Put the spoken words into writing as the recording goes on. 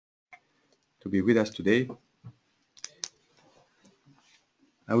to be with us today.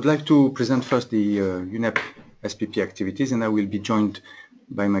 I would like to present first the UNEP SPP activities, and I will be joined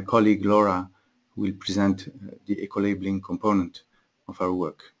by my colleague Laura, who will present the Ecolabelling component of our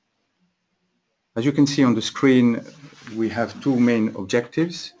work. As you can see on the screen, we have two main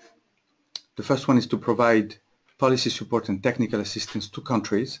objectives. The first one is to provide policy support and technical assistance to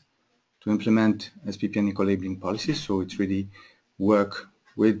countries to implement SPP and Ecolabelling policies, so it's really work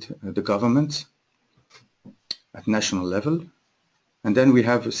with the governments at national level. And then we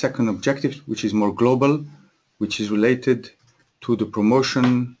have a second objective, which is more global, which is related to the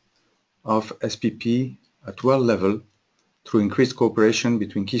promotion of SPP at world level through increased cooperation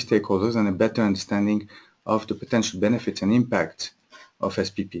between key stakeholders and a better understanding of the potential benefits and impact of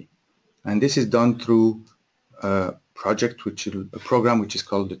SPP. And this is done through a program which is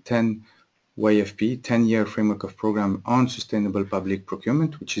called the 10YFP, 10-Year Framework of Program on Sustainable Public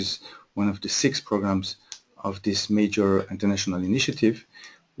Procurement, which is one of the 6 programs of this major international initiative,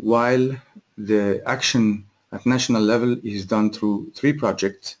 while the action at national level is done through 3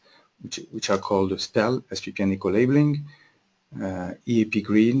 projects, which are called SPEL, SPP and Ecolabelling, EAP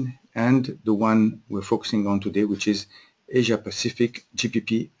Green, and the one we're focusing on today, which is Asia-Pacific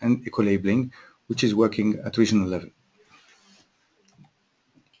GPP and Ecolabelling, which is working at regional level.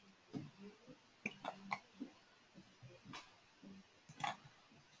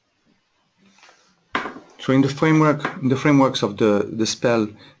 So in the frameworks of the SPEL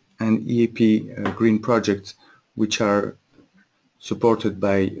and EAP Green projects, which are supported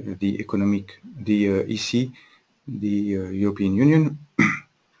by the EC, the European Union,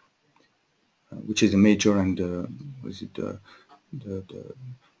 which is a major and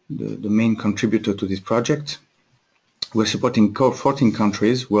the main contributor to this project. We're supporting 14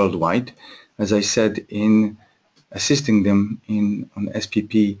 countries worldwide, as I said, in assisting them on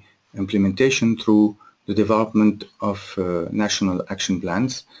SPP implementation through the development of national action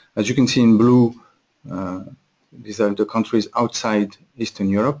plans. As you can see in blue, these are the countries outside Eastern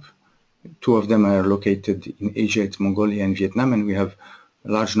Europe. 2 of them are located in Asia, it's Mongolia and Vietnam, and we have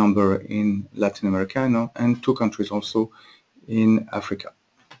a large number in Latin America and 2 countries also in Africa.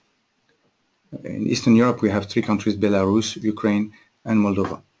 In Eastern Europe, we have 3 countries, Belarus, Ukraine, and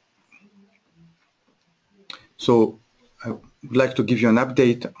Moldova. So I would like to give you an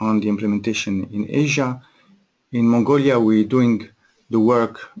update on the implementation in Asia. In Mongolia, we're doing the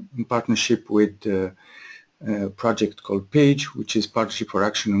work in partnership with a project called PAGE, which is Partnership for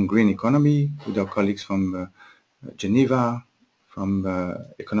Action on Green Economy, with our colleagues from Geneva, from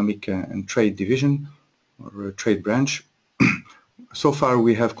Economic and Trade Division, or Trade Branch. So far,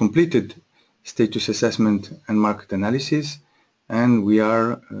 we have completed status assessment and market analysis, and we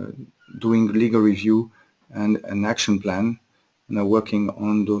are doing legal review and an action plan, and are working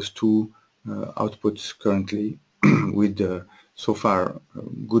on those 2 outputs currently with so far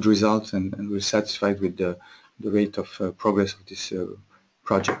good results, and we're satisfied with the rate of progress of this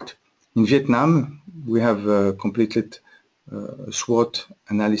project. In Vietnam, we have completed a SWOT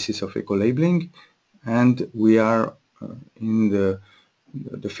analysis of Ecolabelling, and we are in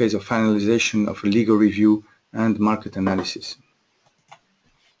the phase of finalization of a legal review and market analysis.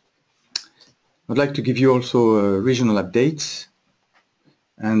 I'd like to give you also regional updates,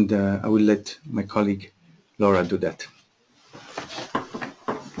 and I will let my colleague Laura do that.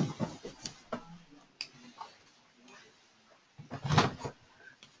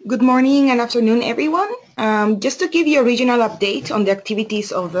 Good morning and afternoon, everyone. Just to give you a regional update on the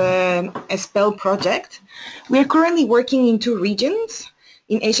activities of the SPEL project, we are currently working in 2 regions,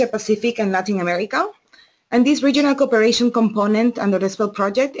 in Asia-Pacific and Latin America. And this regional cooperation component under the SPEL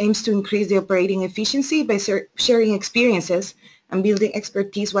project aims to increase the operating efficiency by sharing experiences and building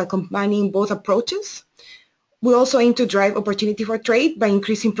expertise while combining both approaches. We also aim to drive opportunity for trade by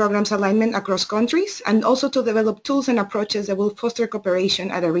increasing programs alignment across countries, and also to develop tools and approaches that will foster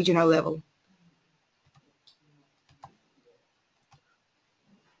cooperation at a regional level.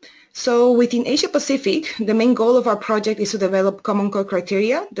 So within Asia-Pacific, the main goal of our project is to develop common core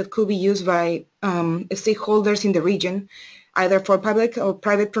criteria that could be used by stakeholders in the region, either for public or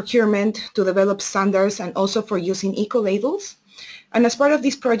private procurement, to develop standards, and also for using eco-labels. And as part of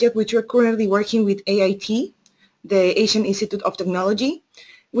this project, which we're currently working with AIT, the Asian Institute of Technology,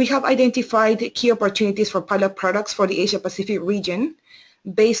 we have identified key opportunities for pilot products for the Asia-Pacific region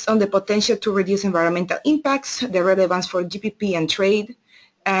based on the potential to reduce environmental impacts, the relevance for GPP and trade,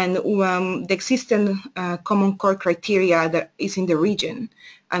 and the existing common core criteria that is in the region,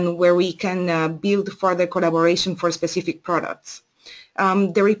 and where we can build further collaboration for specific products.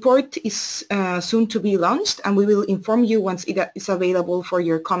 The report is soon to be launched, and we will inform you once it is available for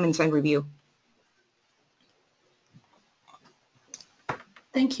your comments and review.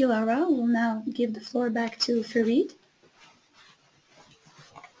 Thank you, Laura. We'll now give the floor back to Farid.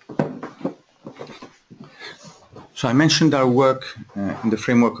 So I mentioned our work in the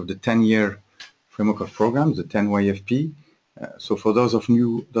framework of the 10-year framework of programs, the 10YFP. So for those of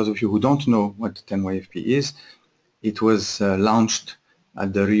you who don't know what the 10YFP is, it was launched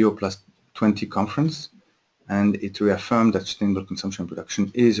at the Rio +20 conference, and it reaffirmed that sustainable consumption and production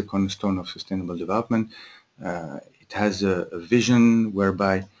is a cornerstone of sustainable development. It has a vision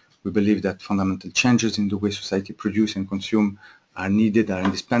whereby we believe that fundamental changes in the way society produce and consume are needed, are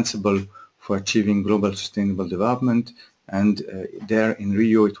indispensable for achieving global sustainable development. And there in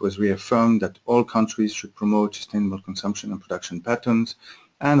Rio, it was reaffirmed that all countries should promote sustainable consumption and production patterns,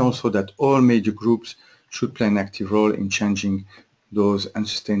 and also that all major groups should play an active role in changing those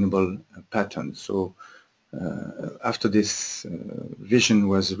unsustainable patterns. So after this vision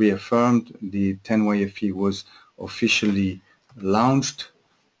was reaffirmed, the 10YFE was officially launched,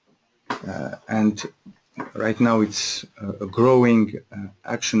 and right now it's a growing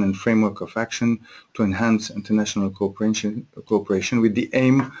action and framework of action to enhance international cooperation with the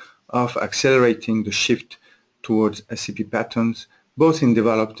aim of accelerating the shift towards SCP patterns, both in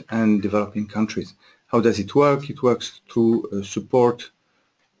developed and developing countries. How does it work? It works through support,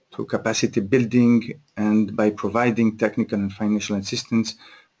 through capacity building, and by providing technical and financial assistance,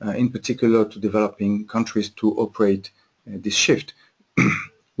 in particular to developing countries to operate this shift.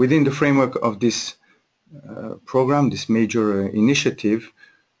 Within the framework of this program, this major initiative,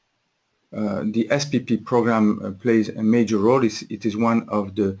 the SPP program plays a major role. It is one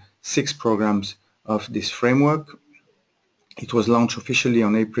of the 6 programs of this framework. It was launched officially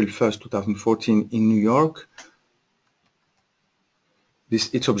on April 1st, 2014 in New York.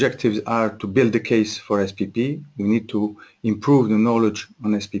 Its objectives are to build the case for SPP. We need to improve the knowledge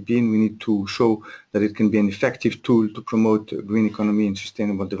on SPP, and we need to show that it can be an effective tool to promote green economy and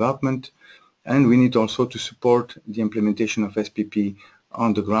sustainable development. And we need also to support the implementation of SPP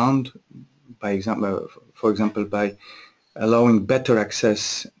on the ground, for example, by allowing better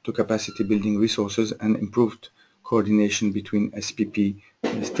access to capacity building resources and improved coordination between SPP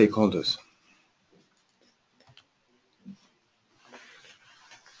stakeholders.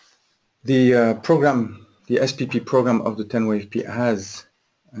 The program, the SPP program of the 10YFP has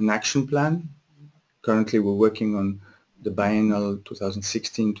an action plan. Currently we're working on the biennial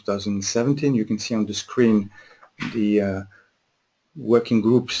 2016-2017. You can see on the screen the working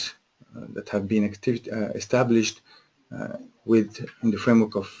groups that have been established in the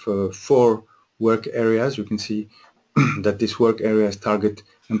framework of 4 work areas. You can see that these work areas target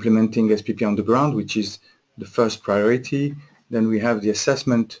implementing SPP on the ground, which is the first priority. Then we have the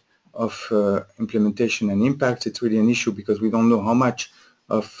assessment of implementation and impact. It's really an issue because we don't know how much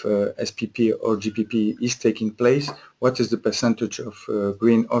of SPP or GPP is taking place. What is the percentage of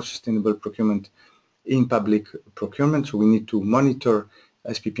green or sustainable procurement in public procurement? So we need to monitor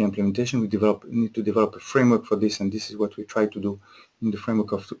SPP implementation. We need to develop a framework for this, and this is what we try to do in the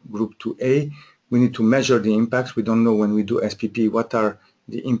framework of Group 2A. We need to measure the impacts. We don't know when we do SPP what are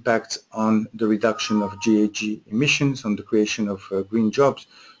the impacts on the reduction of GHG emissions, on the creation of green jobs.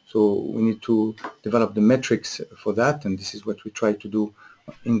 So we need to develop the metrics for that, and this is what we try to do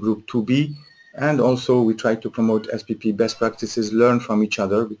in Group 2B. And also we try to promote SPP best practices, learn from each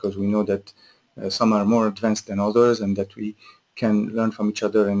other, because we know that some are more advanced than others, and that we can learn from each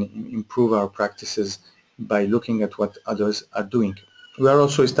other and improve our practices by looking at what others are doing. We are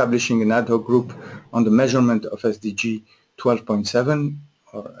also establishing an ad hoc group on the measurement of SDG 12.7,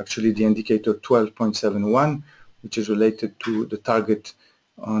 or actually the indicator 12.71, which is related to the target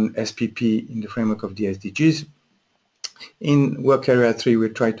on SPP in the framework of the SDGs. In work area 3, we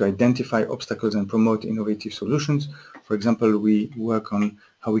try to identify obstacles and promote innovative solutions. For example, we work on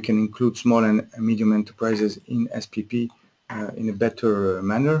how we can include small and medium enterprises in SPP in a better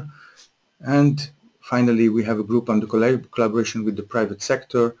manner. And finally, we have a group on the collaboration with the private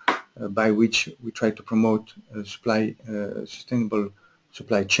sector, by which we try to promote sustainable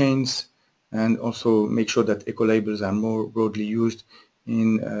supply chains, and also make sure that eco-labels are more broadly used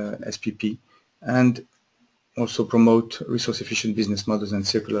in SPP, and also promote resource-efficient business models and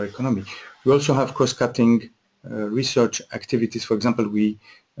circular economy. We also have cross-cutting research activities. For example, we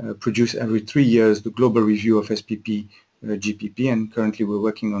produce every 3 years the global review of SPP GPP, and currently we're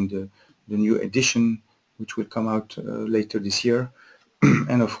working on the new edition, which will come out later this year.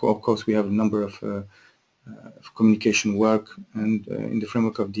 And of course, we have a number of communication work and in the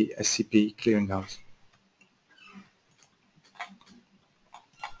framework of the SCP clearinghouse.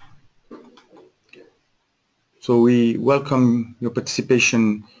 So we welcome your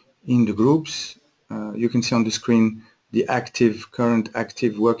participation in the groups. You can see on the screen the current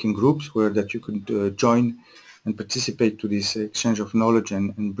active working groups where that you could join and participate to this exchange of knowledge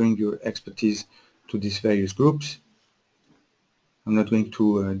and bring your expertise to these various groups. I'm not going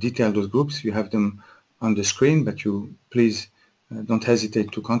to detail those groups. You have them on the screen, but you please don't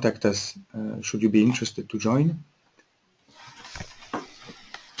hesitate to contact us should you be interested to join.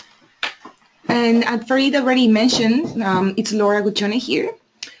 And as Farid already mentioned, it's Laura Guccione here.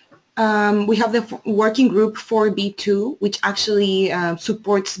 We have the working group 4B2, which actually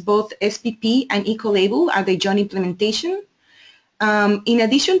supports both SPP and Ecolabel at the joint implementation. In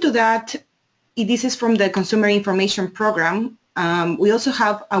addition to that, this is from the Consumer Information Program. We also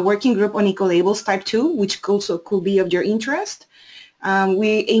have a working group on Ecolabels Type 2, which also could be of your interest.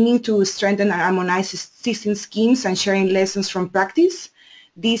 We're aiming to strengthen and harmonize existing schemes and sharing lessons from practice.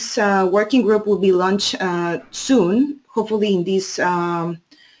 This working group will be launched soon, hopefully in this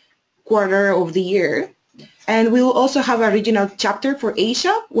quarter of the year. And we will also have a regional chapter for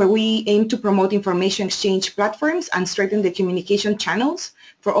Asia, where we aim to promote information exchange platforms and strengthen the communication channels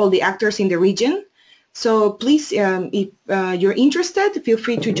for all the actors in the region. So please, if you're interested, feel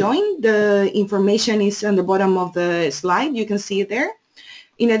free to join. The information is on the bottom of the slide. You can see it there.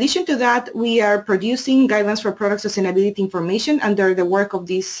 In addition to that, we are producing guidelines for product sustainability information under the work of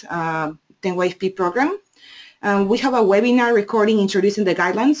this 10YFP program. We have a webinar recording introducing the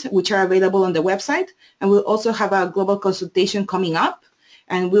guidelines, which are available on the website, and we'll also have a global consultation coming up,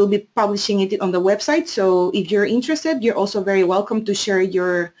 and we'll be publishing it on the website. So if you're interested, you're also very welcome to share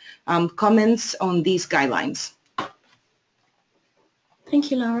your comments on these guidelines. Thank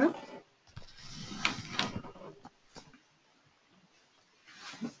you, Laura.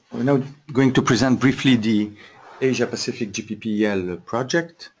 We're now going to present briefly the Asia-Pacific GPPEL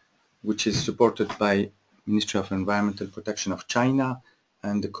project, which is supported by Ministry of Environmental Protection of China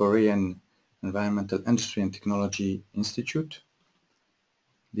and the Korean Environmental Industry and Technology Institute.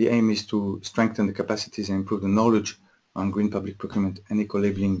 The aim is to strengthen the capacities and improve the knowledge on green public procurement and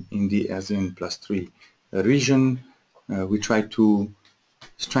eco-labeling in the ASEAN +3 region. We try to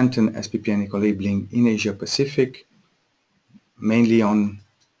strengthen SPP and eco-labeling in Asia-Pacific, mainly on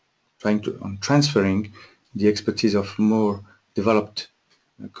transferring the expertise of more developed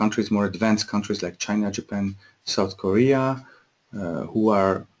countries, more advanced countries like China, Japan, South Korea, who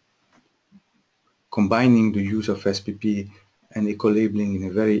are combining the use of SPP and eco-labeling in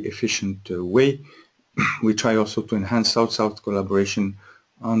a very efficient way. We try also to enhance South-South collaboration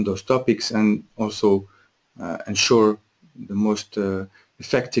on those topics and also ensure the most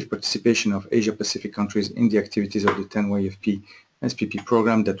effective participation of Asia-Pacific countries in the activities of the 10YFP SPP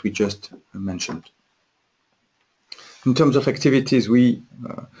program that we just mentioned. In terms of activities, we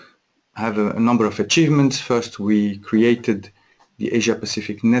have a number of achievements. First, we created the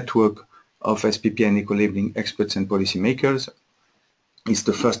Asia-Pacific network of SPP and eco-labeling experts and policymakers. It's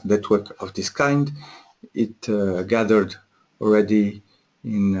the first network of this kind. It gathered already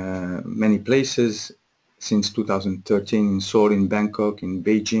in many places since 2013 in Seoul, in Bangkok, in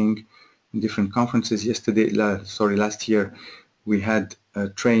Beijing, in different conferences. Last year, we had a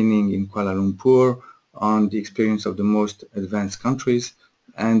training in Kuala Lumpur on the experience of the most advanced countries,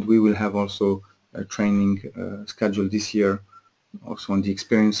 and we will have also a training scheduled this year also on the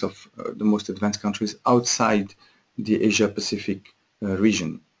experience of the most advanced countries outside the Asia-Pacific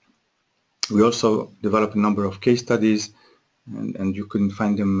region. We also developed a number of case studies, and you can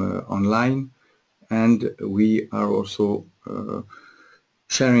find them online, and we are also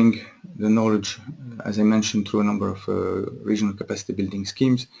sharing the knowledge, as I mentioned, through a number of regional capacity building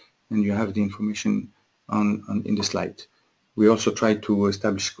schemes, and you have the information in the slide. We also try to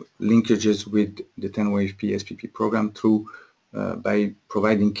establish linkages with the 10YFP SPP program by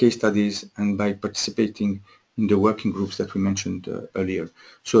providing case studies and by participating in the working groups that we mentioned earlier.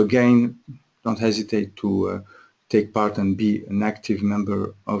 So again, don't hesitate to take part and be an active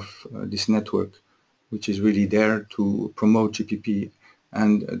member of this network, which is really there to promote GPP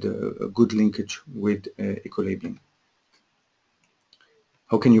and the good linkage with eco-labeling.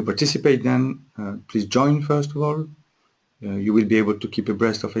 How can you participate then? Please join first of all. You will be able to keep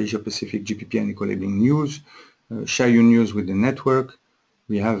abreast of Asia-Pacific GPP and eco-labeling news. Share your news with the network.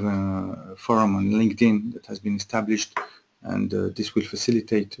 We have a forum on LinkedIn that has been established, and this will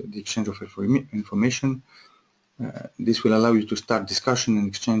facilitate the exchange of information. This will allow you to start discussion and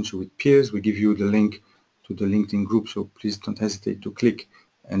exchange with peers. We give you the link to the LinkedIn group, so please don't hesitate to click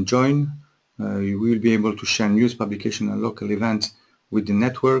and join. You will be able to share news, publication, and local events with the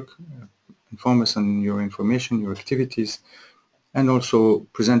network, inform us on your information, your activities, and also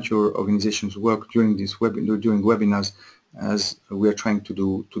present your organization's work during webinars, as we are trying to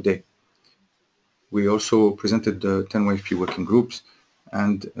do today. We also presented the 10 WFP working groups,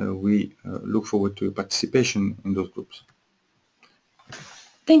 and we look forward to your participation in those groups.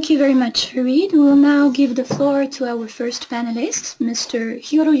 Thank you very much, Farid. We'll now give the floor to our first panelist, Mr.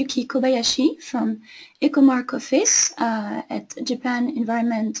 Hiroyuki Kobayashi from Ecomark Office at Japan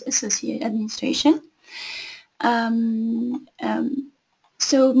Environment Associate Administration.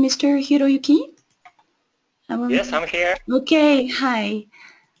 So, Mr. Hiroyuki? Yes, I'm here. Okay, hi.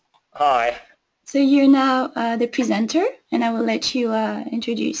 Hi. So you're now the presenter, and I will let you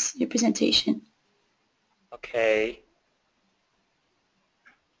introduce your presentation. Okay.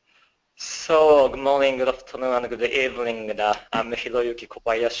 So, good morning, good afternoon, and good evening. I'm Hiroyuki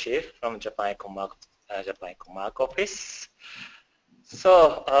Kobayashi from Japan Ecomark Office.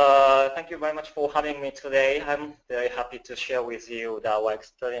 So, thank you very much for having me today. I'm very happy to share with you our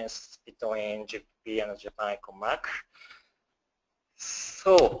experience between GPP and Japan Ecomark.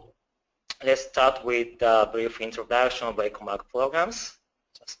 So, let's start with a brief introduction of Ecomark programs.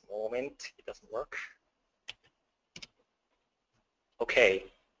 Just a moment, it doesn't work. Okay.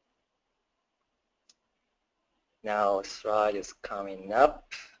 Now slide is coming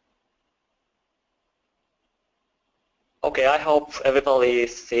up. Okay, I hope everybody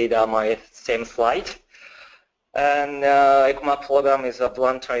see my same slide. And Ecomark program is a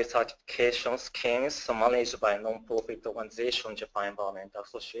voluntary certification scheme managed by a non-profit organization, Japan Environment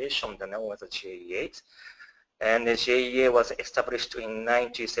Association, known as the GEA. And the GEA was established in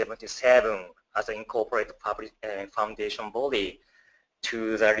 1977 as an incorporated public foundation body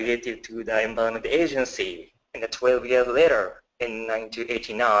related to the Environment Agency. And 12 years later, in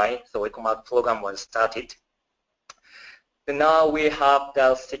 1989, the Ecomark program was started. And now we have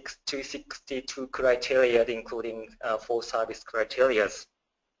the 62 criteria, including 4 service criteria.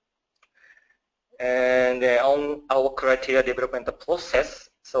 And on our criteria development process,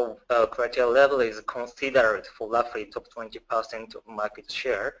 so criteria level is considered for roughly top 20% of market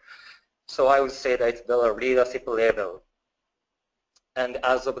share. So I would say that it's the leadership level. And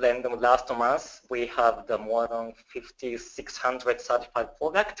as of the end of last month, we have the more than 5,600 certified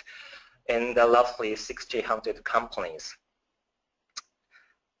products and roughly 1,600 companies.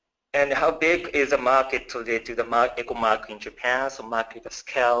 And how big is the market today to the Ecomark in Japan? So market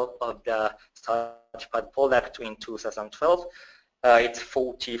scale of the certified product in 2012, it's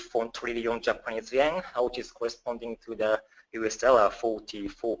 44 trillion Japanese yen, which is corresponding to the US dollar,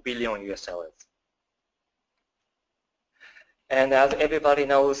 44 billion US dollars. And as everybody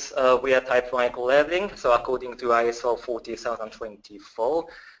knows, we are type 1 eco-labeling, so according to ISO 40024,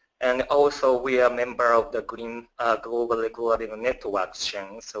 and also we are a member of the Green Global Eco-labeling Network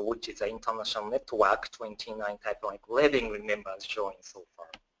chain, so which is an international network, 29 type 1 eco-labeling members joined so far.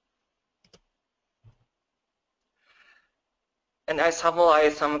 And I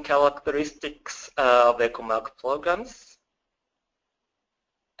summarize some characteristics of the Ecomark programs.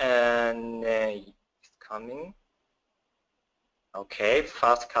 And it's coming. Okay,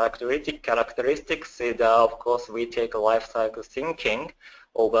 first characteristics is of course we take a life cycle thinking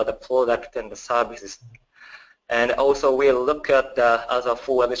over the product and the services. And also we look at the other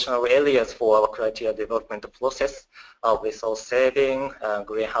 4 additional areas for our criteria development process of resource saving,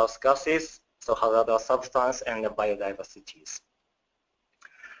 greenhouse gases, so hazardous substance, and biodiversities.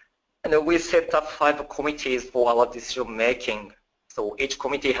 And we set up 5 committees for our decision making. So each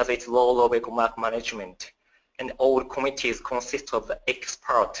committee has its role of Ecomark management. And all committees consist of the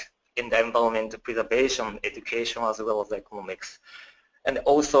expert in the environment preservation, education, as well as economics. And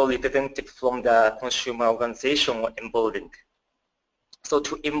also representatives from the consumer organization involving. So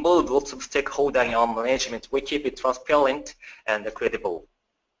to involve lots of stakeholders in our management, we keep it transparent and credible.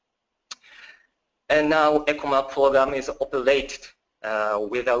 And now Ecomark program is operated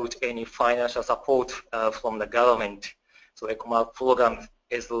without any financial support from the government. So Ecomark program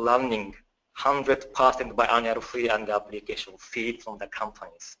is running 100% by annual fee and application fee from the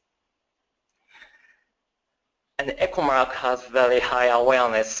companies. And Ecomark has very high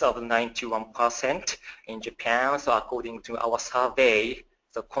awareness of 91% in Japan. So according to our survey,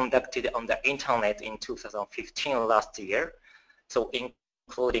 so conducted on the internet in 2015 last year, so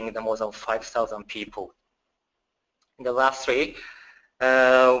including the more than 5,000 people. In the last 3,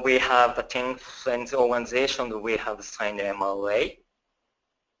 we have the 10 friends organization, we have signed MLA.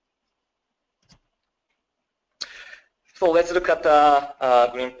 So let's look at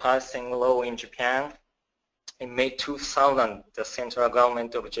the green pricing law in Japan. In May 2000, the central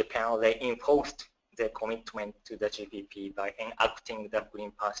government of Japan, they enforced their commitment to the GPP by enacting the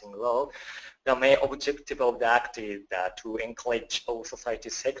green passing law. The main objective of the act is to encourage all society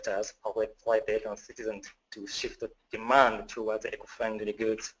sectors, public, private, and citizens to shift the demand towards eco-friendly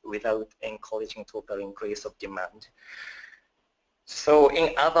goods without encouraging total increase of demand. So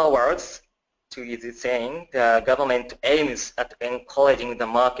in other words, to easy saying, the government aims at encouraging the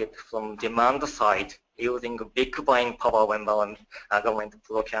market from demand side using big buying power when government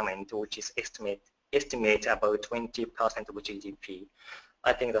procurement, which is estimate about 20% of GDP.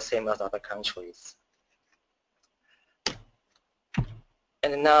 I think the same as other countries.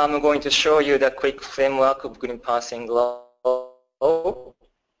 And now I'm going to show you the quick framework of green passing law.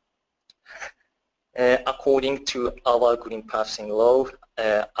 According to our green passing law,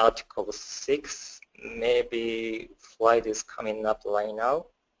 Article 6, maybe slide is coming up right now.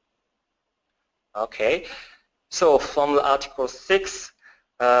 Okay, so from Article 6,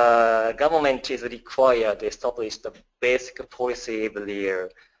 government is required to establish the basic policy every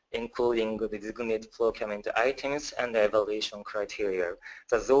year, including the designated procurement items and the evaluation criteria.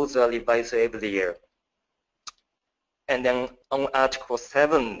 So those are revised every year. And then on Article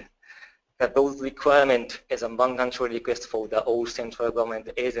 7, those requirements is a mandatory request for the all central government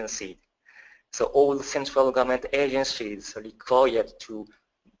agencies. So all the central government agencies are required to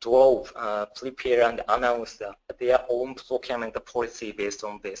draw, prepare, and announce their own procurement policy based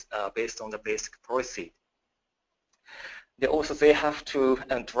on the basic policy. They have to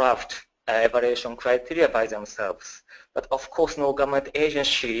draft evaluation criteria by themselves. But of course, no government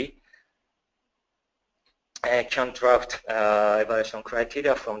agency can draft evaluation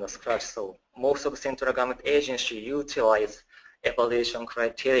criteria from the scratch. So most of the central government agencies utilize evaluation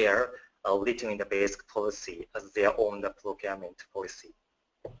criteria written in the basic policy as their own procurement policy.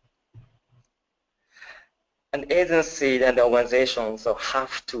 And agencies and organizations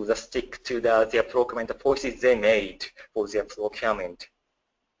have to stick to their procurement policies they made for their procurement.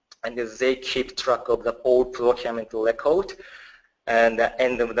 And they keep track of the whole procurement record. And at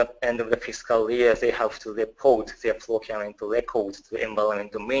the end of the fiscal year, they have to report their procurement records to the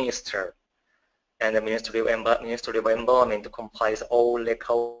Environment Minister. And the Ministry of Environment compiles all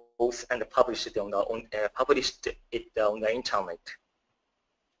records and published it on the internet.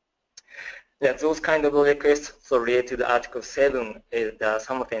 Yeah, those kind of requests related to Article 7 is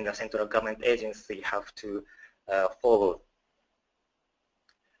something the central government agency have to follow.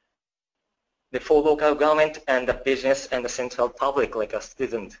 For local government and the business and the central public, like a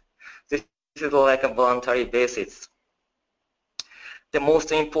student, this is like a voluntary basis. The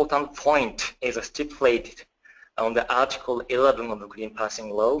most important point is stipulated on the Article 11 of the Green Passing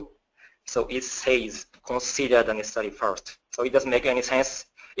Law. So it says, consider the necessary first. So it doesn't make any sense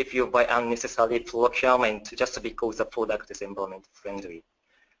if you buy unnecessary procurement just because the product is environment friendly.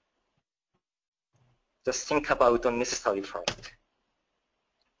 Just think about the necessary first.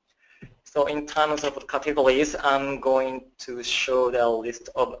 So in terms of categories, I'm going to show the list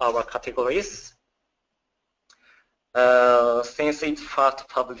of our categories. Since its first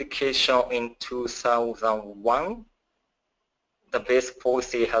publication in 2001, the basic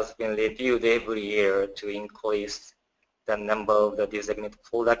policy has been reviewed every year to increase the number of the designated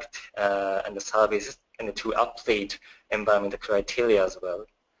product and the services and to update environmental criteria as well.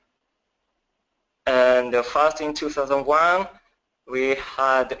 And first in 2001, we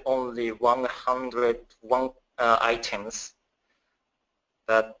had only 101 items,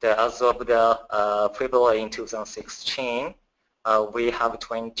 but as of the February in 2016, we have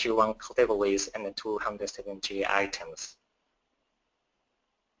 21 categories and 270 items.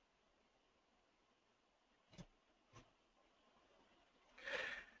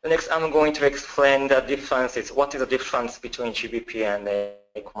 Next, I'm going to explain the differences. What is the difference between GPP and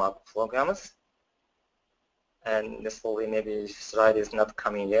ECOMARK programs? And this probably maybe slide is not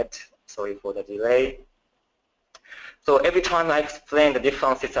coming yet. Sorry for the delay. So every time I explain the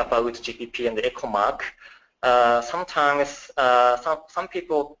differences about GPP and ECOMARK, sometimes some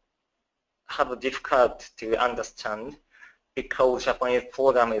people have difficult to understand because Japanese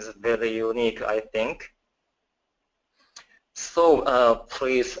program is very unique, I think. So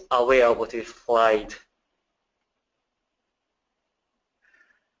please aware of this slide.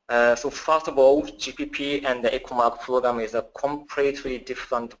 So first of all, GPP and the ECOMARK program is a completely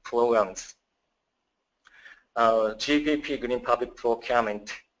different programs. GPP, Green Public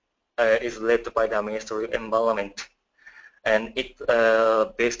Procurement, is led by the Ministry of Environment, and it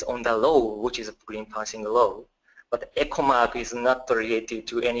based on the law, which is a green passing law. But ECOMARK is not related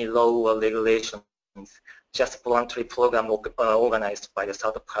to any law or regulations, just voluntary program organized by the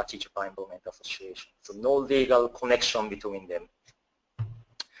third-party Japan Environment Association. So no legal connection between them.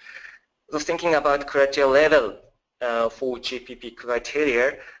 So thinking about criteria level for GPP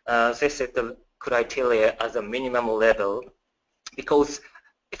criteria, they set the criteria as a minimum level, because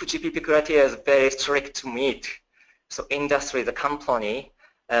if GPP criteria is very strict to meet, so industry, the company,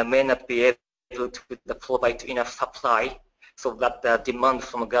 may not be able to provide enough supply, so that the demand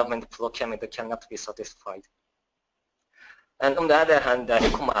from government procurement cannot be satisfied. And on the other hand,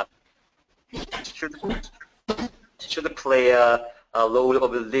 ECOMAC should play a role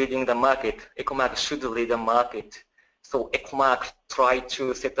of leading the market. ECOMAC should lead the market. So ECOMAC try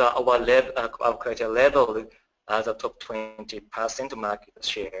to set our criteria level as a top 20% market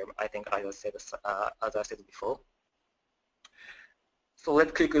share. I think as I said before. So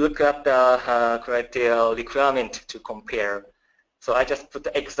let's quickly look at the criteria requirement to compare. So I just put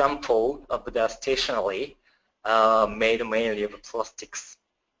the example of the stationery made mainly of plastics.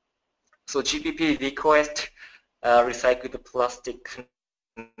 So GPP request recycled plastic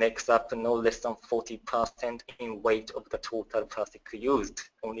makes up no less than 40% in weight of the total plastic used.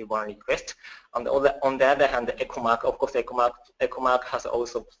 Only one request. On the other hand, ECOMAC, of course, ECOMAC has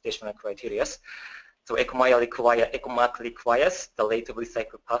also stationary criteria. So ECOMAC requires the rate of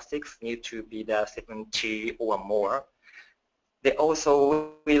recycled plastics need to be the 70 or more. They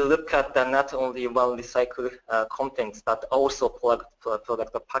also will look at the not only one recycled contents, but also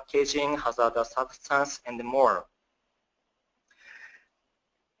product packaging, hazardous substance, and more.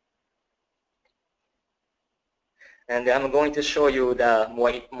 And I'm going to show you the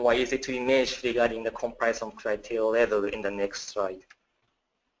more easy to image regarding the comparison criteria level in the next slide.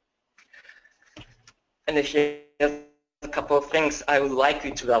 And here's a couple of things I would like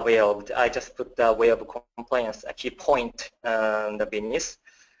you to be aware of. I just put the way of compliance, a key point in the business.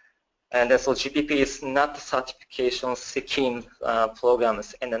 And so GPP is not certification seeking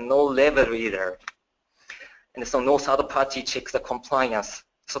programs and no level either. And so no third party checks the compliance.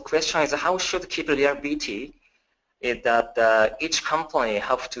 So question is, how should keep reliability? Is that each company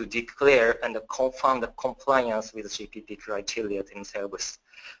have to declare and confirm the compliance with GPP criteria themselves.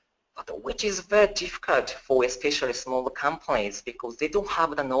 But which is very difficult for especially smaller companies, because they don't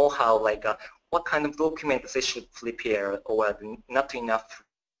have the know-how, like what kind of documents they should prepare, or not enough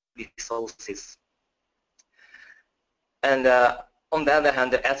resources. And on the other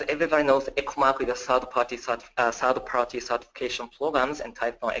hand, as everybody knows, ECOMAC is a third-party certification programs and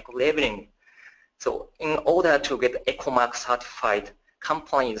type 1 eco-labeling. So in order to get ECOMAC certified,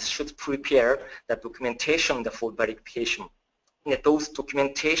 companies should prepare the documentation for verification. And those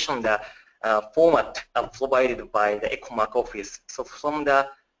documentation, the format are provided by the ECOMAC office. So from the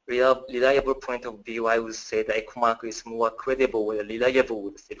reliable point of view, I would say the ECOMAC is more credible and reliable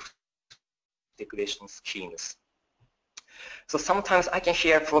with self-declaration schemes. So sometimes I can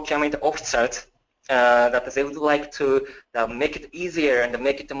hear procurement officers that they would like to make it easier and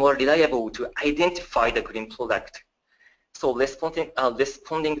make it more reliable to identify the green product. So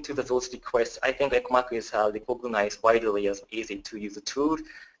responding to those requests, I think ECOMAC is recognized widely as easy to use tool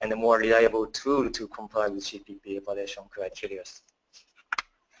and a more reliable tool to comply with GPP evaluation criteria.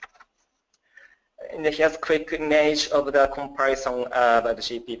 And here's a quick image of the comparison of the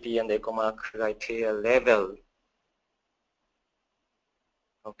GPP and the ECOMAC criteria level.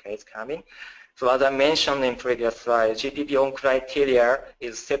 Okay, it's coming. So as I mentioned in previous slide, GPP own criteria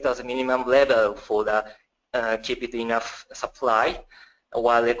is set as a minimum level for the keep it enough supply,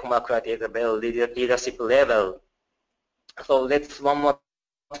 while ECOMAC criteria is a very leadership level. So let's one more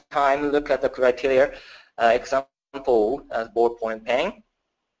time look at the criteria. Example as ballpoint pen.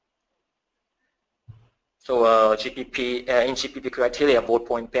 So GPP in GPP criteria,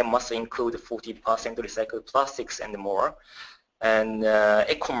 ballpoint pen must include 40% recycled plastics and more. And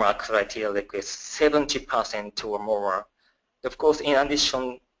ECOMAC criteria requires 70% or more. Of course, in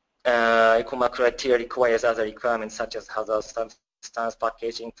addition, ECOMAC criteria requires other requirements such as hazardous substance,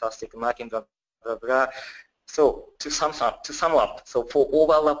 packaging, plastic marking, blah, blah, blah. So to sum up, so for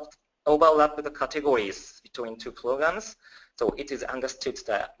overlapped categories between two programs, so it is understood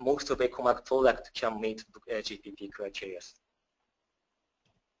that most of ECOMAC products can meet GPP criteria.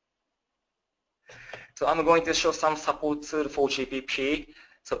 So I'm going to show some support tool for GPP.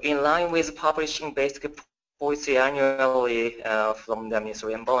 So in line with publishing basic policy annually from the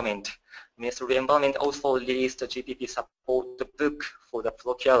Ministry of Environment, Ministry of Environment also released a GPP support book for the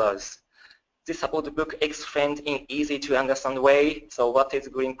procurers. This support book explained in easy to understand way. So what is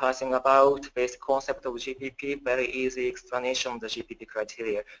green pricing about, basic concept of GPP, very easy explanation of the GPP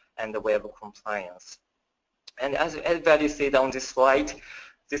criteria and the way of compliance. And as everybody see on this slide,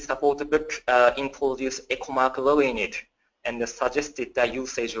 this support book introduced ECOMAC law in it and suggested the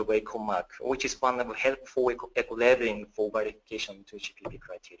usage of ECOMAC, which is one of helpful eco-labeling for verification to GPP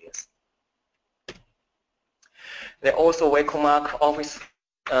criteria. They also Ecomark Office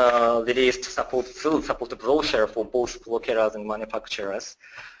released support brochure for both procurers and manufacturers.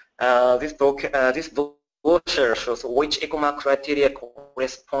 This brochure shows which Ecomark criteria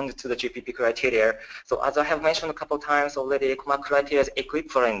correspond to the GPP criteria. So as I have mentioned a couple of times already, Ecomark criteria is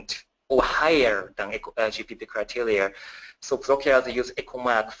equivalent or higher than GPP criteria. So procurers use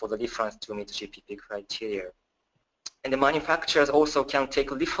Ecomark for the reference to meet GPP criteria. And the manufacturers also can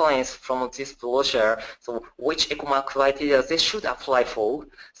take reference from this brochure, so which Ecomark criteria they should apply for,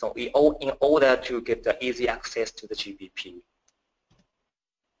 so in order to get the easy access to the GPP.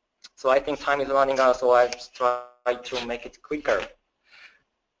 So I think time is running out, so I'll try to make it quicker.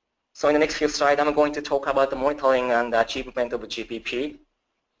 So in the next few slides, I'm going to talk about the monitoring and the achievement of GPP.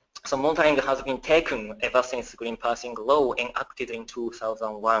 So monitoring has been taken ever since Green Passing Law enacted in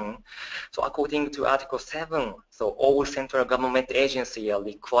 2001. So according to Article 7, so all central government agencies are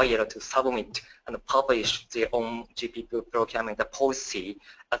required to submit and publish their own GPP procurement policy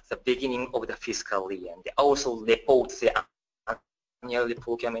at the beginning of the fiscal year. They also report their annual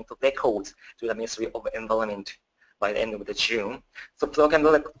procurement records to the Ministry of Environment by the end of June. So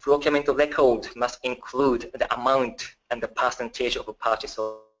procurement record must include the amount and the percentage of purchase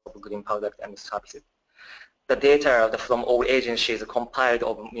of green product and services. The data from all agencies compiled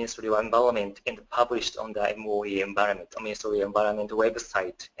of Ministry of Environment and published on the MOE Ministry of Environment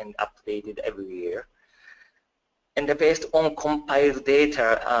website and updated every year. And based on compiled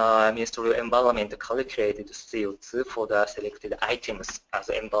data, Ministry of Environment calculated CO2 for the selected items as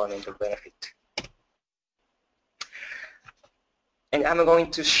environmental benefit. And I'm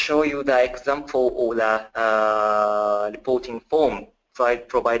going to show you the example of the reporting form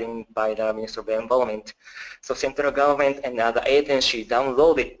provided by the Ministry of Environment. So central government and other agencies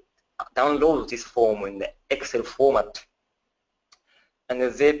download this form in the Excel format. And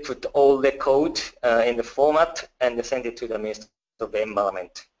they put all the code in the format and send it to the Ministry of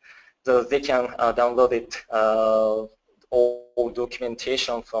Environment. So they can download it, all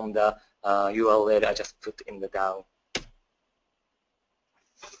documentation from the URL I just put in the down.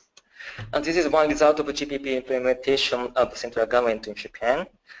 And this is one result of GPP implementation of the central government in Japan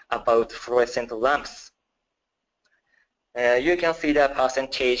about fluorescent lamps. You can see the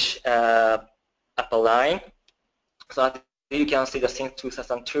percentage upper line. So you can see that since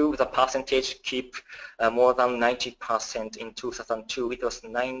 2002, the percentage keep more than 90%. In 2002, it was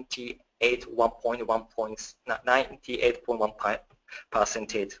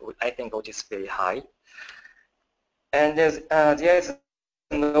 98.1%, I think, which is very high. And there is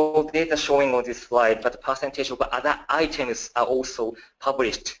no data showing on this slide, but the percentage of other items are also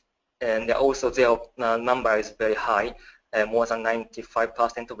published, and also their number is very high. More than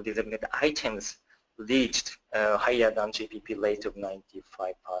 95% of designated items reached higher than GPP rate of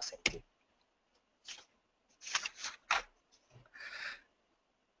 95%.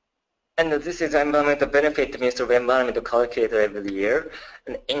 And this is the environmental benefit Ministry of Environment calculator every year.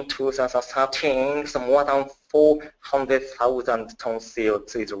 And in 2013, some more than 400,000 tons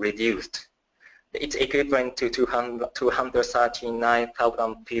CO2 is reduced. It's equivalent to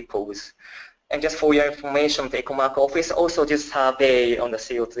 239,000 people. And just for your information, the Ecomark office also did survey on the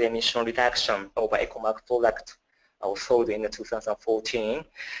CO2 emission reduction of Ecomark product sold in 2014.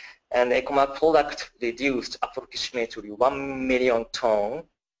 And the Ecomark product reduced approximately 1 million tons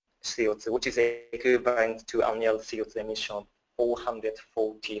CO2, which is equivalent to annual CO2 emission of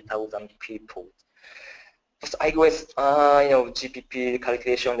 440,000 people. So I guess, GPP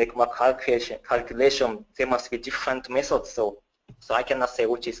calculation, Ecomark calculation, there must be different methods. So I cannot say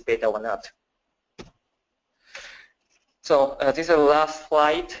which is better or not. So this is the last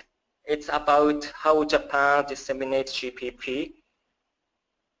slide. It's about how Japan disseminates GPP.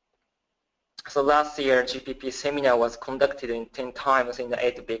 So last year, GPP seminar was conducted in 10 times in the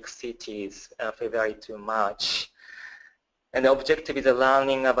 8 big cities, February to March. And the objective is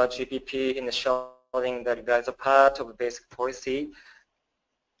learning about GPP and showing that it is a part of basic policy.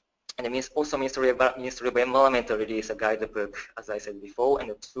 And it means also Ministry of Environment released a guidebook, as I said before,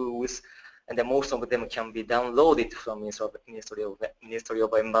 and the tools, and then most of them can be downloaded from Ministry of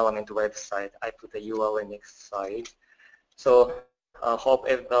Environment website. I put the URL next slide. So I hope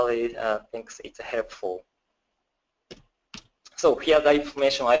everybody thinks it's helpful. So here's the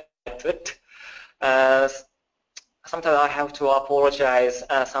information I put. Sometimes I have to apologize.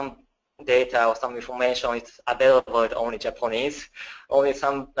 Some data or some information is available only Japanese. Only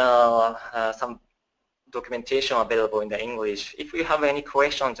some documentation available in the English. If you have any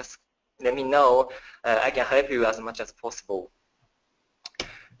question, just let me know. I can help you as much as possible.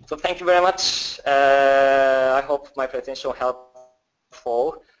 So thank you very much. I hope my presentation helped.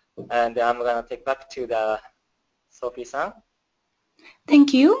 And I'm going to take back to the Sophie-san.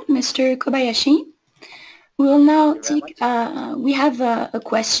 Thank you, Mr. Kobayashi. We will now take, we have a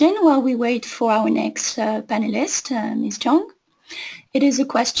question while we wait for our next panelist, Ms. Zhang. It is a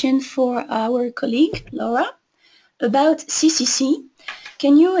question for our colleague, Laura, about CCC.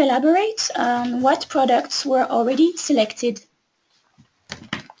 Can you elaborate on what products were already selected?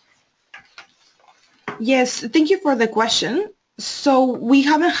 Yes, thank you for the question. So we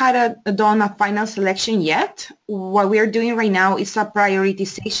haven't done a final selection yet. What we are doing right now is a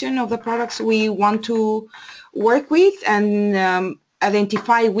prioritization of the products we want to work with and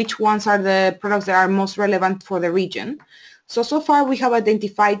identify which ones are the products that are most relevant for the region. So far we have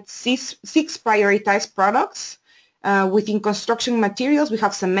identified six prioritized products. Within construction materials, we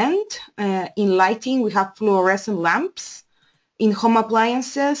have cement. In lighting, we have fluorescent lamps. In home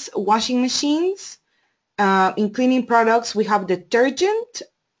appliances, washing machines. In cleaning products, we have detergent,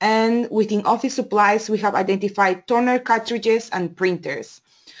 and within office supplies, we have identified toner cartridges and printers.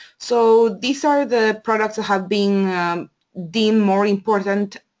 So these are the products that have been deemed more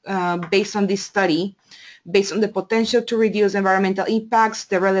important based on this study, based on the potential to reduce environmental impacts,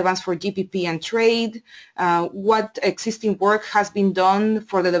 the relevance for GPP and trade, what existing work has been done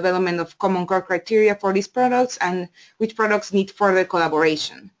for the development of common core criteria for these products, and which products need further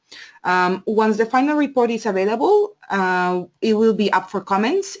collaboration. Once the final report is available, it will be up for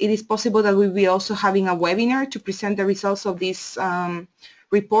comments. It is possible that we'll be also having a webinar to present the results of this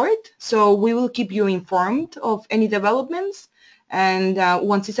report. So we will keep you informed of any developments. And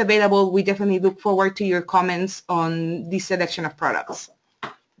once it's available, we definitely look forward to your comments on this selection of products.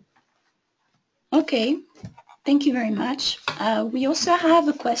 Okay, thank you very much. We also have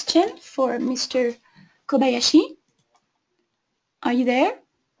a question for Mr. Kobayashi. Are you there?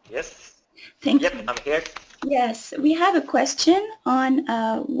 Yes. Thank you. Yep, I'm here. Yes, we have a question on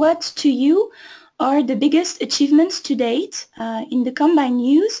what to you are the biggest achievements to date in the combined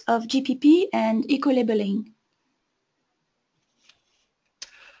use of GPP and Ecolabelling?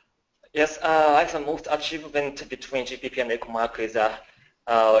 Yes, I think the most achievement between GPP and EcoMark is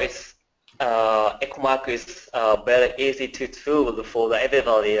EcoMark is very easy to tool for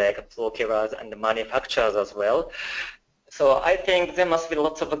everybody, like procurers and manufacturers as well. So I think there must be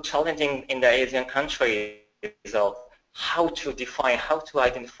lots of challenging in the Asian countries of how to define, how to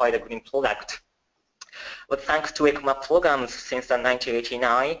identify the green product. But thanks to EcoMark programs since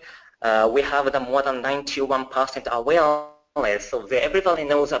 1989, we have the more than 91% awareness. So everybody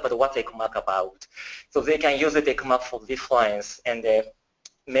knows about what EcoMark about. So they can use the EcoMark for reference and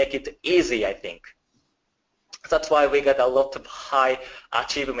make it easy, I think. That's why we got a lot of high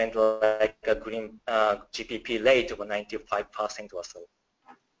achievement, like a green GPP rate of 95% or so.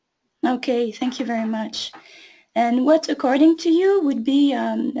 Okay, thank you very much. And what, according to you, would be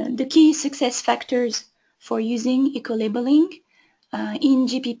the key success factors for using Ecolabelling in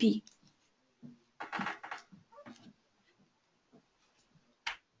GPP?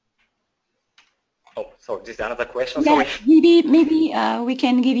 Oh, sorry, this is another question. Yeah, Sorry. maybe we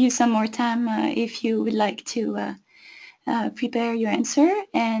can give you some more time if you would like to prepare your answer.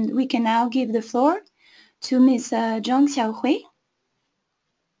 And we can now give the floor to Ms. Zhang Xiaohui.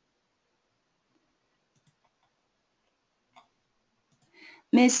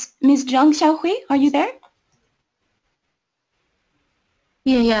 Ms. Zhang Xiaohui, are you there?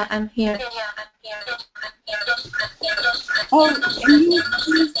 Yeah, I'm here. Oh, can you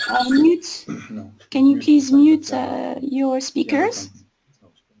please mute? No. Can you please mute your speakers?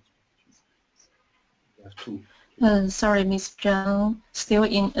 Sorry, Ms. Zhang, still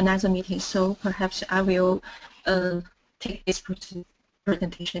in another meeting, so perhaps I will take this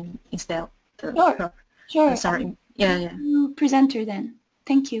presentation instead. Sure. Sorry. Yeah. You presenter then.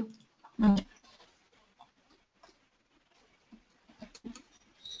 Thank you. Mm.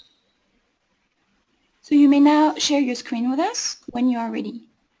 So you may now share your screen with us when you are ready.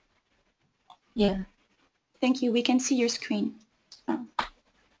 Yeah. Thank you. We can see your screen. Oh.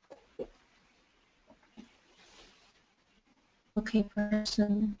 Okay, perhaps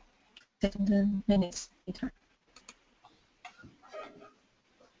 7 minutes later.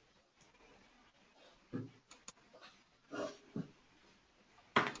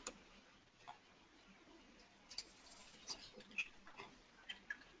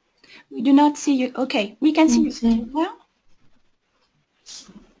 We do not see you. Okay, we can see you now.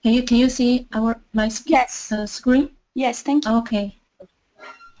 Can you see my screen? Yes, thank you. Okay.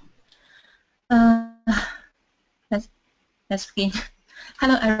 Let's begin.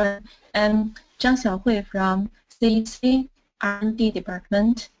 Hello everyone. I'm Zhang Xiaohui from CEC R&D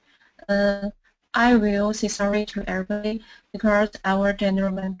department. I will say sorry to everybody because our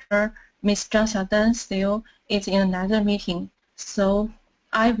general manager Ms. Zhang Xiaohui still is in another meeting, so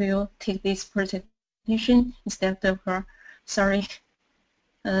I will take this presentation instead of her. Sorry.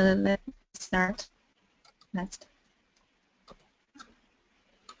 Let's start. Next.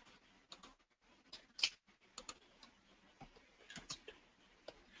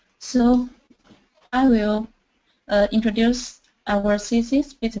 So I will introduce our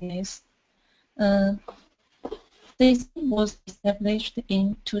CC's business. CC was established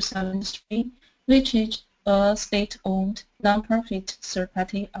in 2003, which is a state-owned, non-profit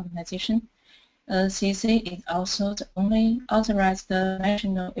third-party organization. CC is also the only authorized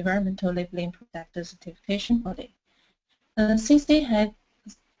national environmental labeling product certification body. CC has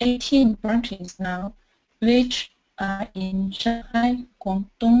 18 branches now, which are in Shanghai,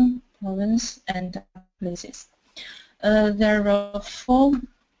 Guangdong province, and other places. There are 4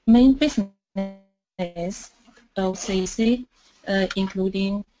 main businesses of CC,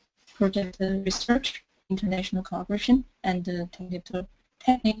 including project research, international cooperation, and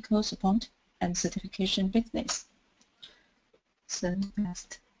technical support and certification business. So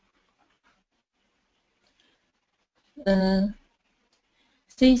next.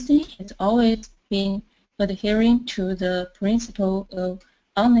 CC has always been adhering to the principle of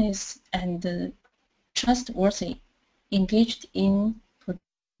honest and trustworthy, engaged in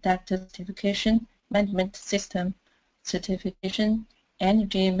product certification, management system certification,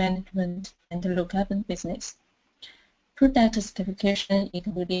 energy management, and low carbon business. Product certification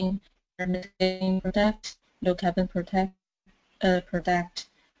including environmental product, low carbon product, organic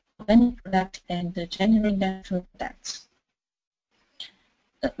product, and general natural products.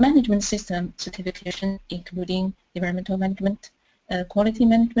 Management system certification including environmental management, quality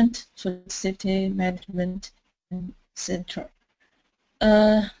management, food safety management, etc.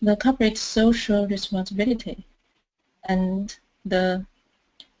 The corporate social responsibility and the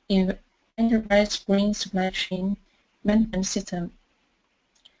enterprise green supply chain management system.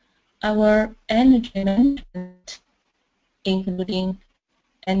 Our energy management, including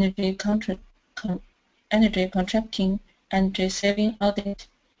energy contracting, energy saving audit,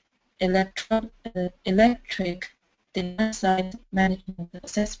 electric demand side management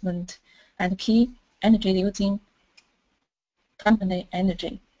assessment, and key energy using company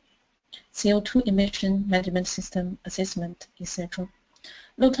energy, CO2 emission management system assessment, etc.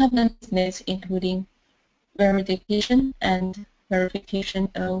 Low carbon business including verification and verification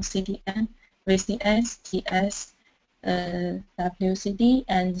of CDM, VCS, TS, WCD,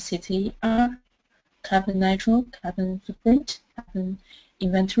 and CTR, carbon neutral, carbon footprint, carbon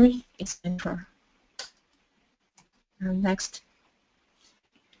inventory, etc. Next.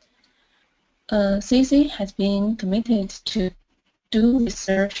 CC has been committed to do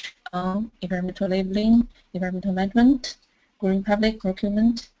research on environmental labeling, environmental management, green public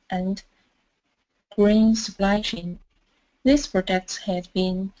procurement, and green supply chain. These projects have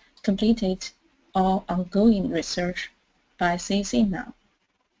been completed or ongoing research by CC now.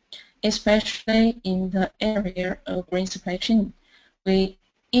 Especially in the area of green supply chain, we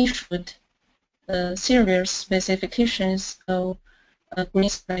issued serial specifications of a green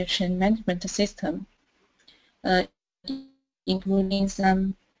supply chain management system, including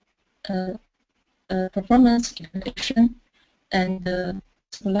some performance evaluation and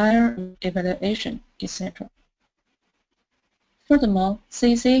supplier evaluation, etc. Furthermore,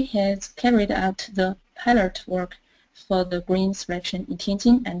 CC has carried out the pilot work for the green supply chain in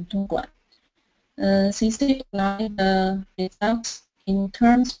Tianjin and Dongguan. CC applied the results in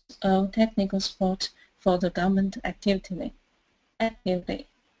terms of technical support for the government actively. It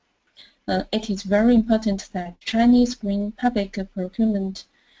is very important that Chinese green public procurement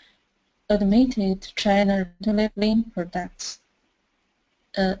admitted China labeling products.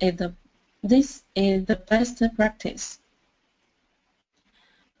 This is the best practice.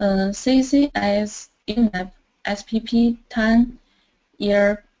 CCS UNEP SPP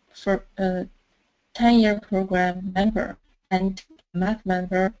 10-year program member and MAC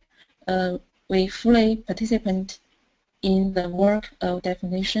member, we fully participate in the work of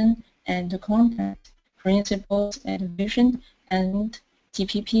definition and content, principles and vision, and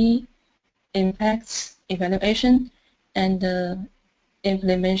GPP impacts evaluation and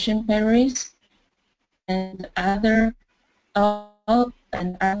implementation queries and other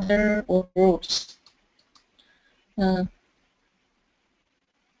work groups.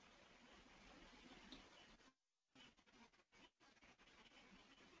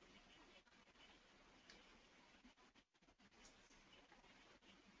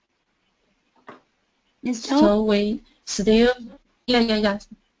 Ms. Zhang? So we still,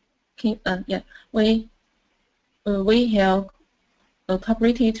 we have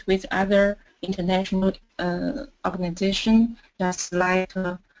cooperated with other international organizations just like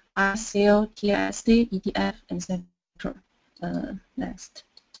ICO, TISD, EDF, etc. Next.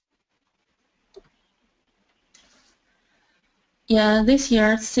 Yeah, this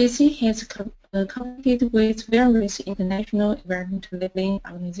year CC has cooperated with various international environmental labeling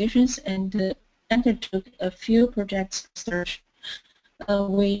organizations and undertook a few projects research.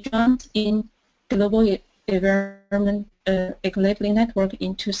 We joined in Global Environment Ecolabelling Network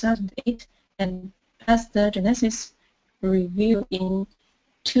in 2008 and passed the Genesis review in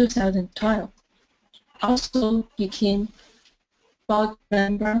 2012. Also became board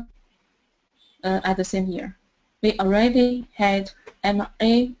member at the same year. We already had MA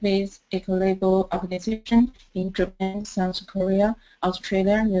with Ecolabel organization in Japan, South Korea,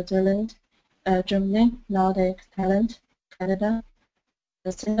 Australia, New Zealand, Germany, Nordic, Thailand, Canada,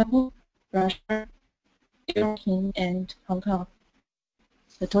 Singapore, Russia, Europe, and Hong Kong.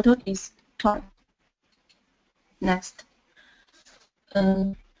 The total is 12. Next.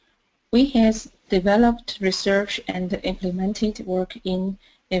 We have developed research and implemented work in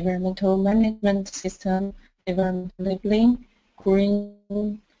environmental management system, environmental labeling,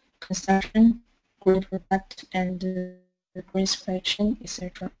 green consumption, green product, and green supply chain,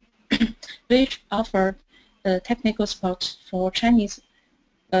 etc., which offered technical support for Chinese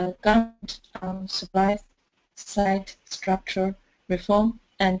government on supply side structure reform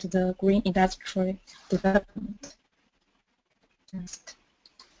and the green industrial development. Next.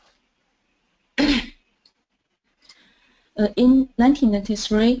 In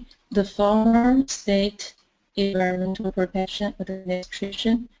 1993, the former State Environmental Protection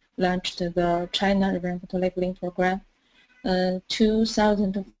Administration launched the China Environmental Labeling Program.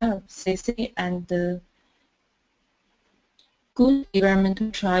 2012, CC and Good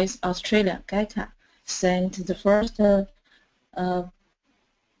Environmental Choice Australia, Yaker, signed the first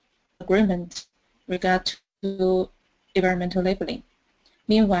agreement regard to environmental labeling.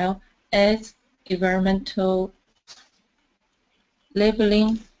 Meanwhile, as environmental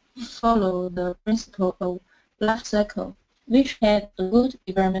labeling follow the principle of life cycle, which had a good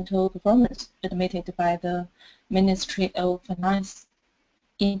environmental performance admitted by the Ministry of Finance.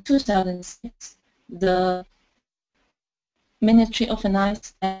 In 2006, the Ministry of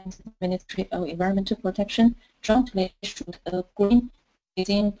Finance and the Ministry of Environmental Protection jointly issued a green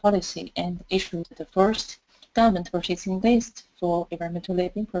leasing policy and issued the first government purchasing list for environmental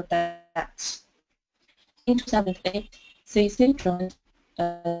labeling products. In 2008, CC joined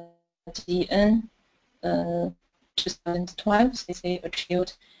GN. 2012, CC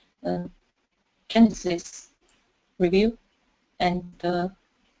achieved Genesis review, and the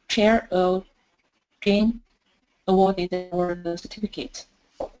chair of GN awarded the certificate.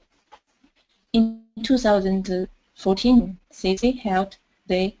 In 2014, CC held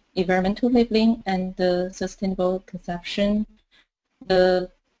the environmental labeling and sustainable consumption, the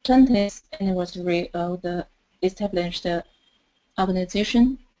 20th anniversary of the established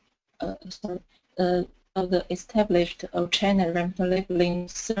organization, of the established of China environmental labeling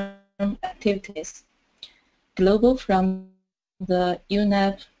activities. Global from the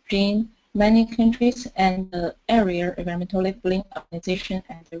UNEP, GN, many countries and area environmental labeling organization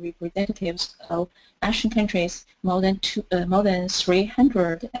and the representatives of Asian countries, more than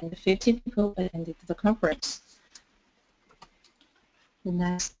 350 people attended the conference. The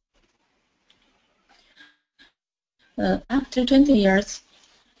next. After 20 years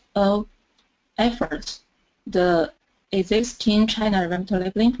of efforts, the existing China environmental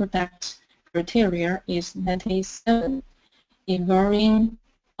labeling product criteria is 97, involving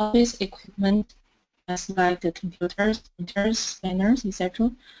office equipment as like the computers, printers, scanners,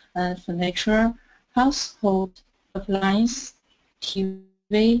 etc., furniture, household appliance,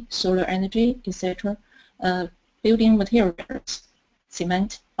 TV, solar energy, etc., building materials,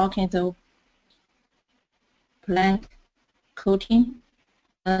 cement, all kinds of plank coating.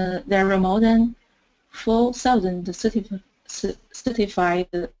 There are more than 4,000 certified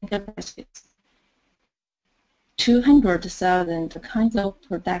enterprises, 200,000 kinds of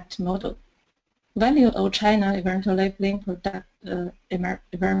product model. Value of China environmental labeling product,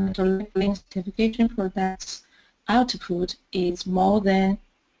 environmental labeling certification products output is more than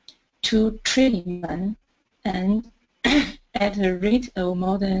 2 trillion yuan, and at a rate of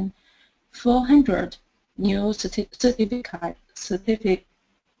more than 400 new certificate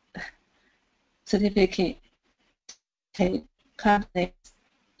companies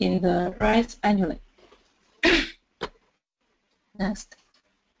in the rise annually. Next.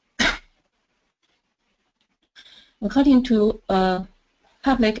 According to a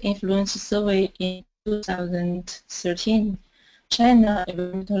public influence survey in 2013, China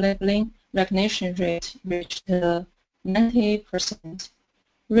environmental labeling recognition rate reached 90%,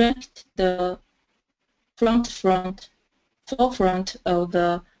 ranked the forefront of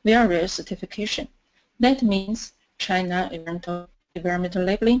the various certification. That means China environmental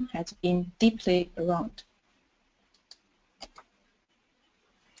labeling has been deeply around.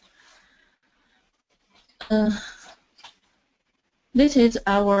 This is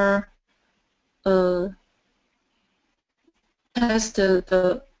our test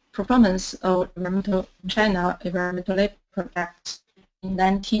the performance of China environmental labeling products in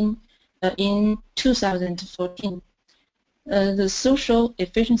 2014. The social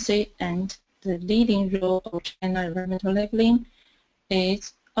efficiency and the leading role of China environmental labeling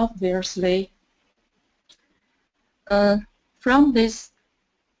is obviously from this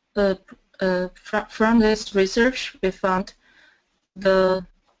research we found the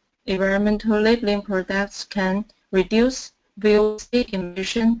environmental labeling products can reduce VOC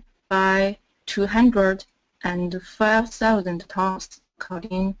emission by 205,000 tons,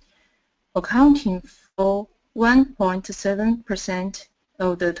 accounting for 1.7%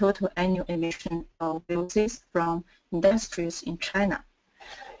 of the total annual emission of VOCs from industries in China.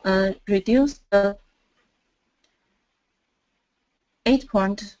 Reduce the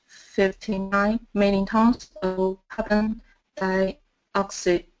 8.59 million tons of carbon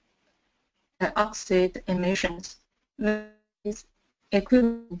dioxide emissions, which is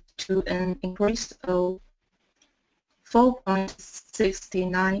equivalent to an increase of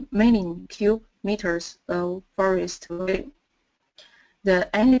 4.69 million cubic meters of forest volume.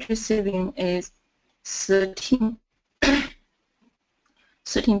 The energy saving is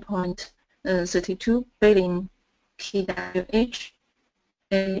 13.32 billion kWh,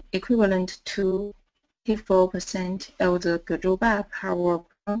 equivalent to 84% of the global power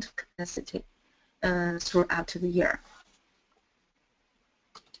plant capacity throughout the year.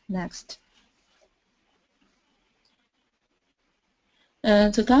 Next.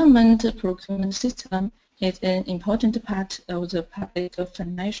 The government procurement system is an important part of the public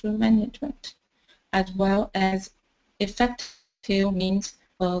financial management, as well as effective means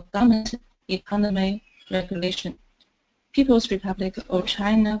of government economy regulation. People's Republic of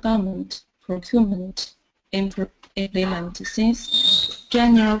China government procurement implement since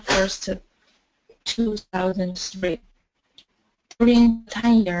January 1st, 2003. During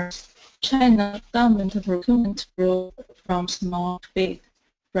 10 years, China government procurement grew from small to big,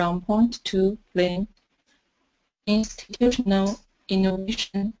 from point to plain, institutional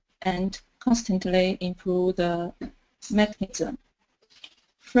innovation, and constantly improve the mechanism.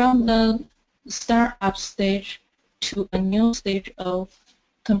 From the start-up stage to a new stage of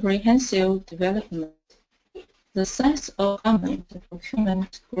comprehensive development, the size of government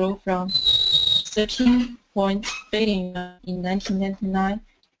procurement grew from 13 billion in 1999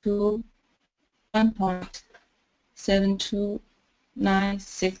 to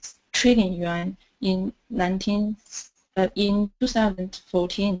 1.7296 trillion yuan in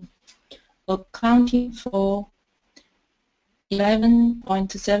 2014, accounting for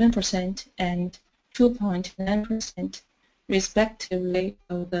 11.7% and 2.9% respectively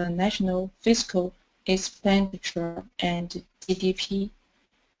of the national fiscal expenditure and GDP.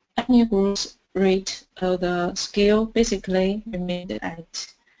 Annual growth rate of the scale basically remained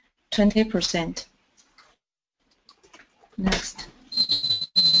at 20%. Next.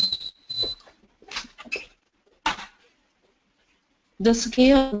 The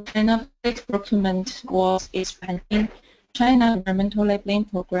scale of China public procurement was expanding. China environmental labeling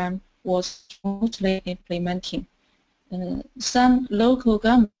program was smoothly implementing. Some local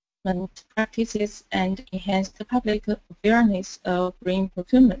government practices and enhanced public awareness of green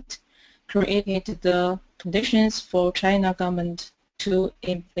procurement created the conditions for China government to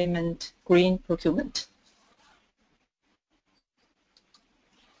implement green procurement.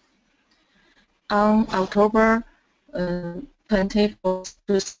 On October 24,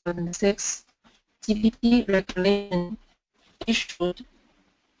 2006, GPP regulation issued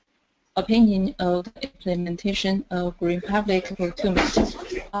opinion of the implementation of green public procurement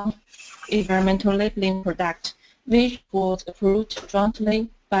on environmental labeling product, which was approved jointly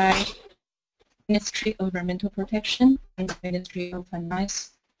by Ministry of Environmental Protection and the Ministry of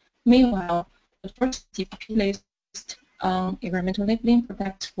Finance. Meanwhile, the first GPP list on environmental labeling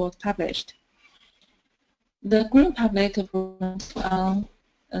products was published. The green public procurement on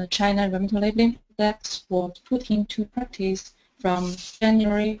China environmental labeling products was put into practice from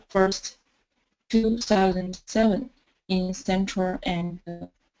January 1st, 2007 in central and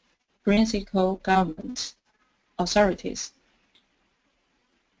provincial government authorities,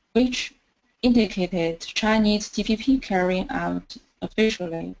 which indicated Chinese GPP carrying out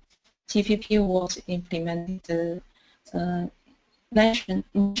officially. GPP was implemented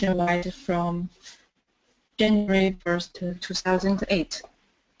nationwide from January 1st, 2008.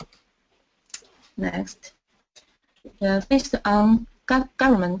 Next. Based on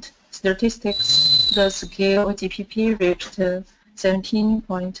government statistics, the scale of GPP reached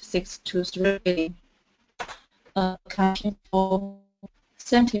 17.623 billion, accounting for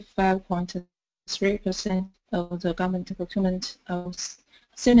 75.3% of the government procurement of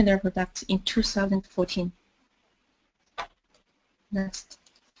similar products in 2014. Next.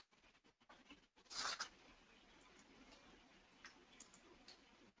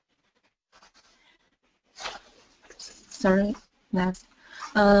 Sorry, next.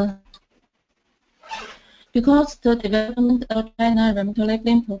 Because the development of China environmental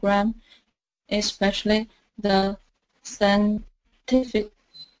labeling program, especially the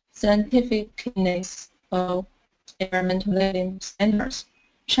scientificness of environmental labeling standards,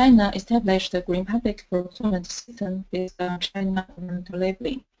 China established a green public procurement system based on China environmental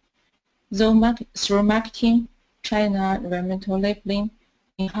labeling. Through marketing, China environmental labeling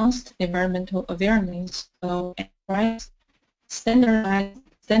enhanced environmental awareness of enterprise, standardized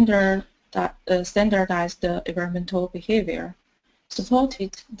environmental behavior,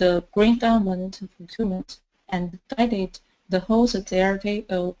 supported the green government procurement, and guided the whole society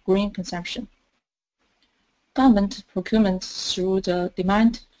of green consumption. Government procurement through the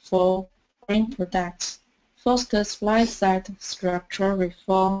demand for green products fostered supply-side structural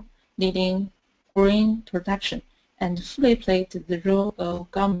reform leading green production and fully played the role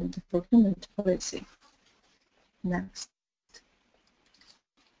of government procurement policy. Next.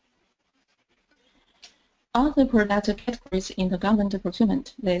 Other product categories in the government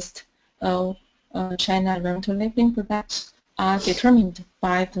procurement list of China environmental labeling products are determined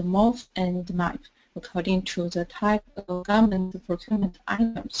by the MOF and MIP according to the type of government procurement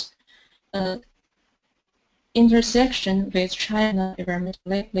items. Intersection with China environmental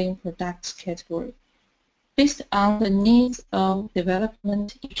labeling products category. Based on the needs of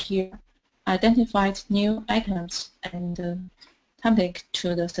development each year, identified new items and public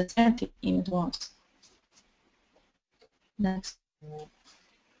to the society in advance. Next.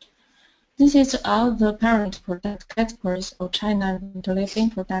 This is all the parent product categories of China environmental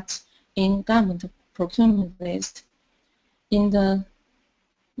labeling products in government procurement list. In the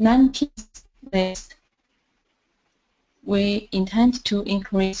 19th list, we intend to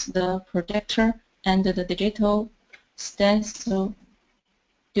increase the projector and the digital stencil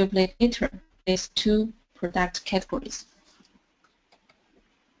duplicator, these two product categories.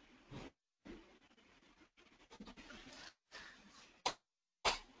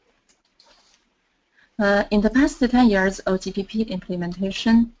 In the past 10 years of GPP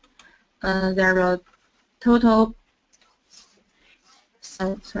implementation, there are total,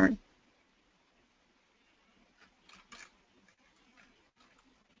 sorry.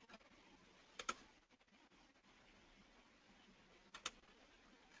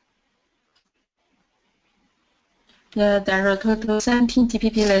 There are a total 17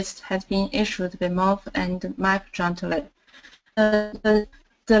 GPP lists has been issued by MOF and MIP jointly. The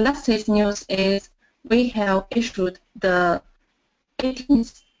latest news is we have issued the 18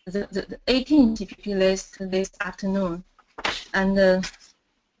 GPP list this afternoon, and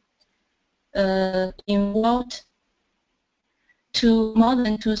involved more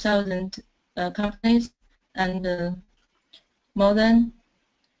than 2,000 companies and more than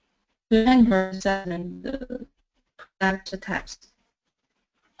 300,000 product types.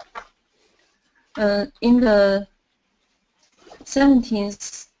 In the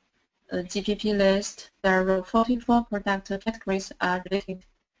 17th GPP list, there are 44 product categories are related,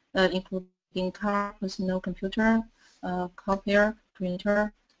 including car, personal computer, copier,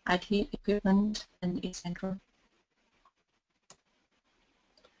 printer, IT equipment, and etc.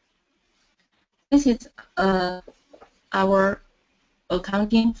 This is our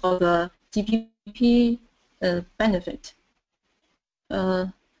accounting for the GPP benefit.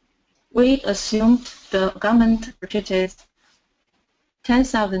 We assumed the government purchased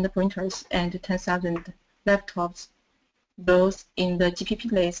 10,000 printers and 10,000 laptops, both in the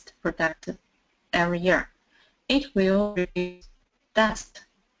GPP list product every year. It will reduce dust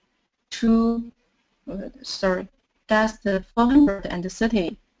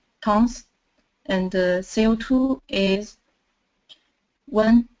 430 tons, and CO2 is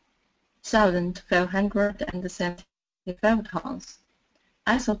 1,575 tons.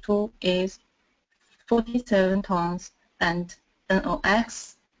 SO2 is 47 tons, and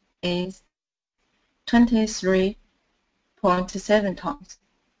NOx is 23.7 tons.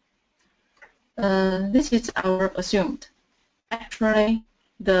 This is our assumed. Actually,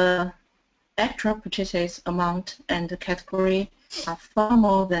 the actual purchases amount and the category are far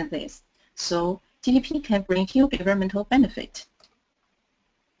more than this. So GPP can bring huge environmental benefit.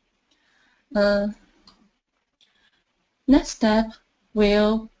 Next step,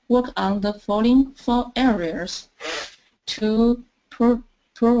 we'll work on the following 4 areas to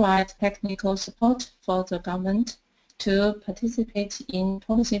provide technical support for the government to participate in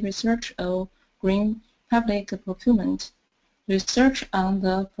policy research of green public procurement. Research on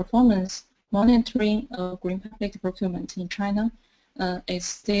the performance monitoring of green public procurement in China is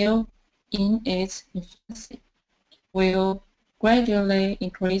still in its infancy. We'll gradually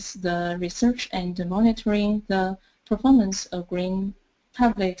increase the research and monitoring the performance of green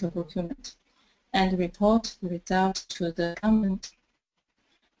public procurement and report the results to the government,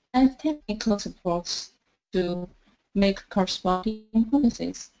 and technical supports to make corresponding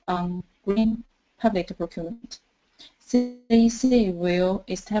policies on green public procurement. CEC will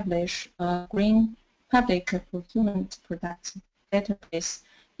establish a green public procurement product database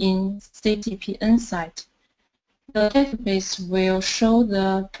in CGPN site. The database will show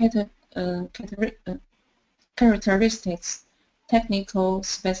the characteristics, technical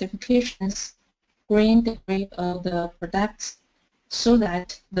specifications, green degree of the products, so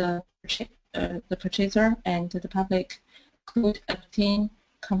that the purchaser and the public could obtain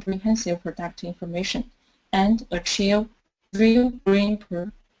comprehensive product information and achieve real green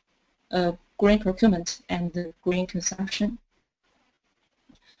procurement and green consumption.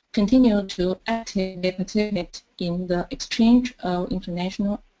 Continue to actively participate in the exchange of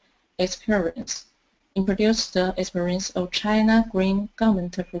international experience. Introduce the experience of China green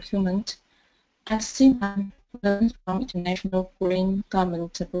government procurement. At the same time, learn from international green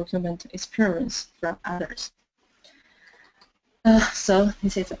government procurement experience from others. So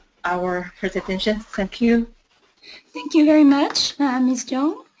this is our presentation. Thank you. Thank you very much, Ms.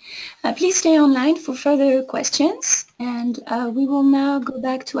 Zhang. Please stay online for further questions, and we will now go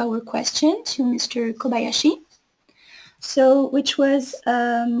back to our question to Mr. Kobayashi. So, which was,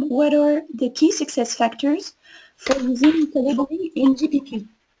 what are the key success factors for using Ecolabelling in GPP?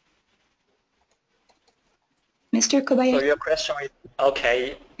 Mr. Kobayashi. So your question is,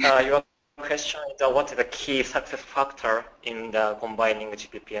 okay, your question is what is the key success factor in the combining the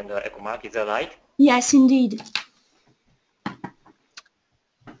GPP and the EcoMark, is that right? Yes, indeed.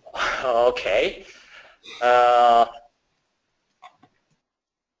 Okay. I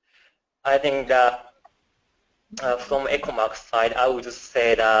think that from EcoMark side, I would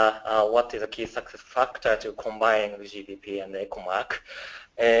say that what is the key success factor to combining the GPP and the EcoMark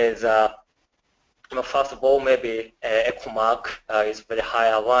is, first of all, maybe EcoMark is very high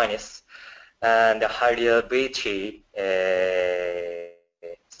awareness and high reliability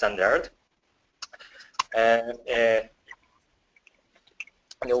standard. And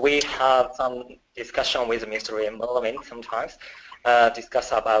we have some discussion with Mr. Environment sometimes,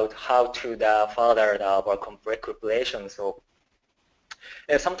 discuss about how to further our regulations. So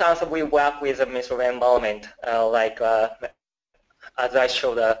sometimes we work with Mr. Environment, like as I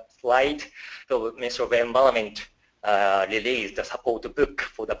showed the slide, so Mr. Environment released the support book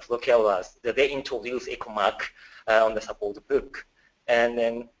for the procurers. They introduced EcoMark on the support book, and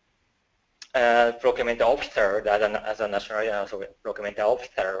then procurement officer, as a national procurement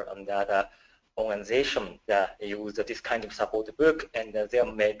officer, and the organization that use this kind of support book, and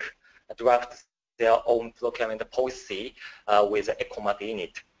they'll make draft their own procurement policy with the EcoMark in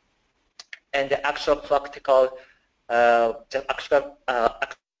it. And the actual practical,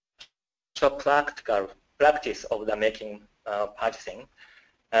 practical practice of the making purchasing,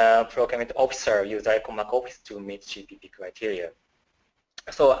 procurement officer use the EcoMark office to meet GPP criteria.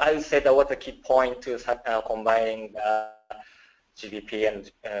 So I would say that was a key point to combining GPP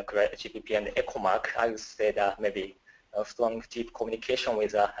and EcoMark. I would say that maybe a strong, deep communication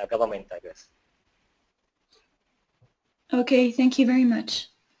with the government, I guess. Okay, thank you very much.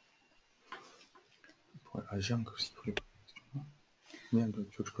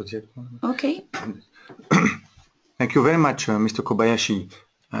 Okay. Thank you very much, Mr. Kobayashi.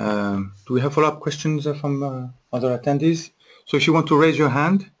 Do we have follow-up questions from other attendees? So if you want to raise your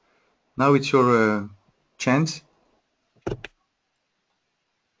hand, now it's your chance.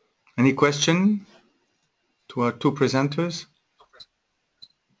 Any question to our two presenters?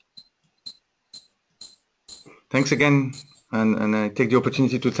 Thanks again, and I take the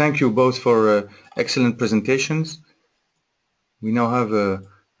opportunity to thank you both for excellent presentations. We now have a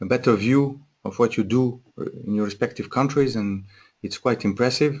better view of what you do in your respective countries, and it's quite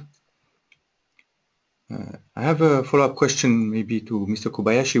impressive. I have a follow-up question maybe to Mr.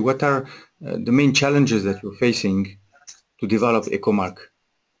 Kobayashi. What are the main challenges that you're facing to develop EcoMark?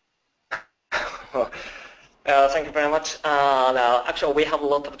 Thank you very much. Now, actually, we have a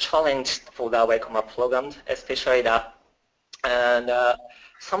lot of challenge for the EcoMark program, especially that, and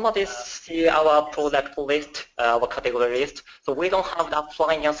some of this see our product list, our category list. So we don't have the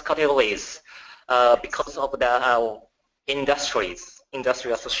appliance categories because of the industry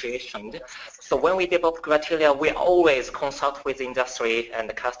association. So when we develop criteria, we always consult with industry and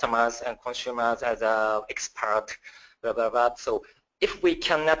the customers and consumers as an expert, blah, blah, blah. So if we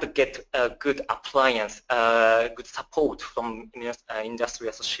cannot get a good appliance, good support from industry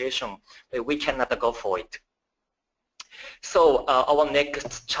association, we cannot go for it. So our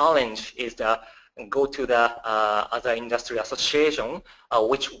next challenge is to go to the other industry association,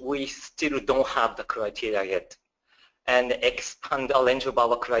 which we still don't have the criteria yet, and expand the range of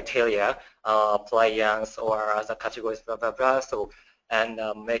our criteria, appliance or other categories, blah, blah, blah. So, and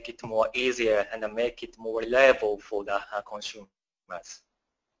make it more easier and make it more reliable for the consumers.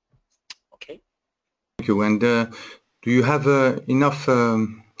 Okay. Thank you. And do you have enough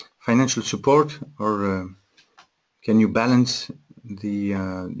financial support, or can you balance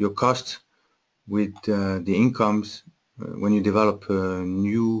the your costs with the incomes when you develop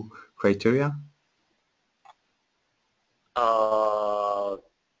new criteria?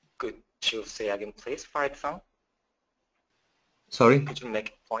 Could you say again, please, for example? Sorry? Could you make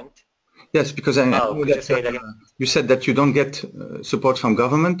a point? Yes, because I know that you said that you don't get support from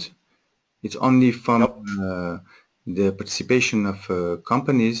government. It's only from the participation of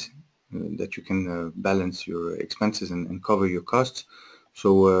companies that you can balance your expenses and cover your costs.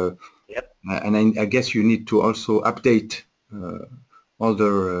 So, and I guess you need to also update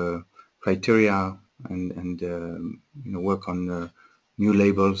other criteria and you know, work on new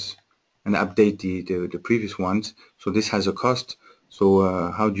labels and update the previous ones. So this has a cost.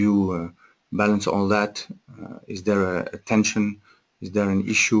 So how do you balance all that? Is there a tension? Is there an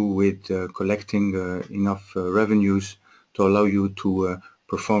issue with collecting enough revenues to allow you to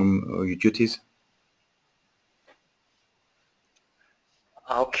perform your duties?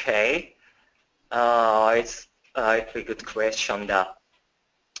 Okay, it's a good question.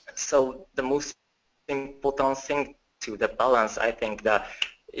 So the most important thing to the balance, I think that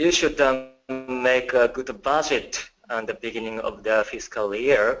you should make a good budget at the beginning of the fiscal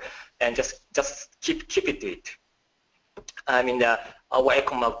year and just keep it. I mean, our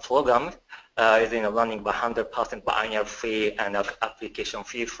EcoMark program is running by 100% by annual fee and application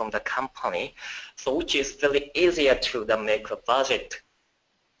fee from the company, so which is very easier to make a budget,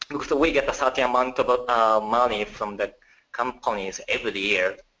 because we get a certain amount of money from the companies every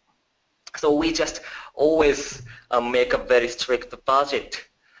year. So we just always make a very strict budget,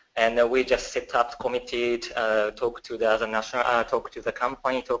 and we just set up committee, talk to the other national, talk to the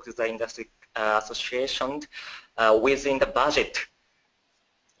company, talk to the industry association within the budget.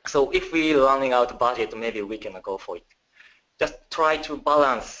 So if we're running out of budget, maybe we can go for it. Just try to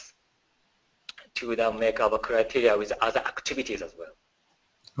balance to make our criteria with other activities as well.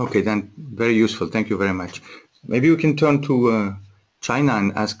 Okay, then very useful. Thank you very much. Maybe we can turn to China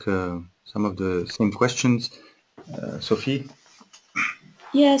and ask some of the same questions. Sophie?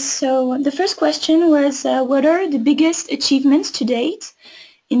 Yes, so the first question was what are the biggest achievements to date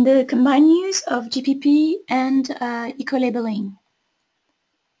in the combined use of GPP and Ecolabelling?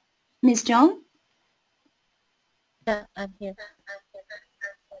 Ms. Zhang? Yeah, I'm here.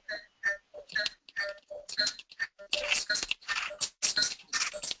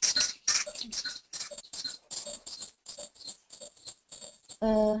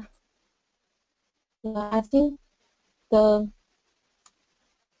 I think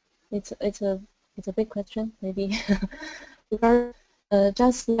it's a big question maybe because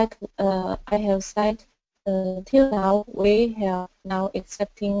just like I have said, till now we have now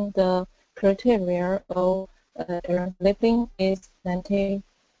accepting the criteria of labeling is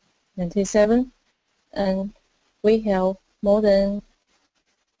 1997, and we have more than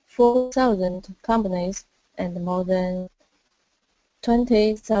 4,000 companies and more than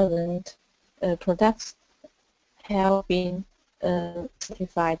 20,000 products have been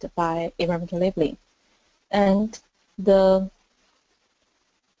certified by environmental labeling, and the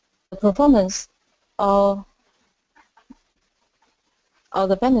performance or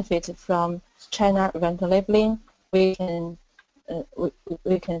the benefit from China environmental labeling, we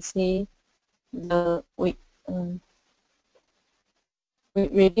can see we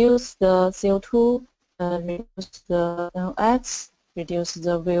reduce the CO2, reduce the NOx, reduce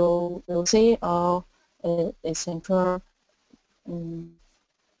the VOC or essential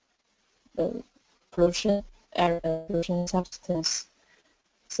pollution, air pollution substance.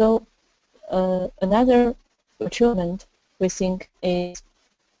 So another achievement we think is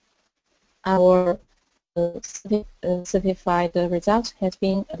our certified result has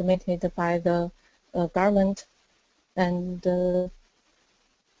been admitted by the government, and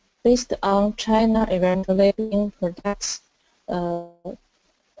based on China environmental labeling products,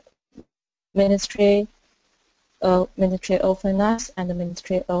 Ministry of Finance and the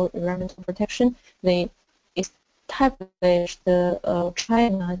Ministry of Environmental Protection, they established the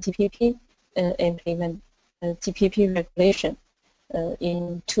China GPP implement GPP regulation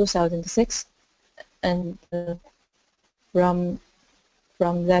in 2006, and from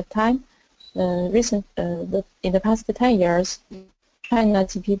that time, in the past 10 years, China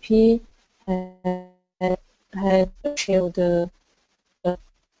GPP has achieved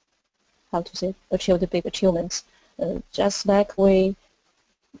achieved big achievements. Just like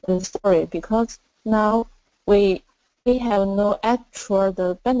sorry, because now we have no actual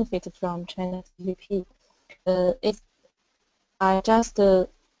benefit from China GPP. I just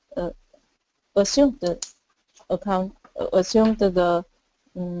assumed the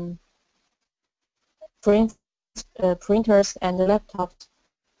printers and laptops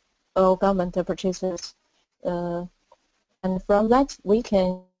of government purchases, and from that we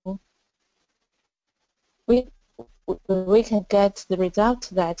can get the result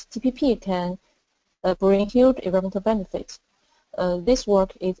that GPP can bring huge environmental benefits. This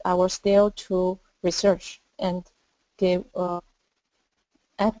work is our still to research and give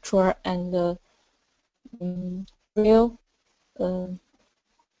actual and real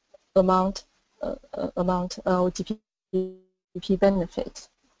amount of GPP benefit.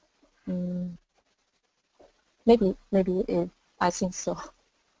 Maybe I think so.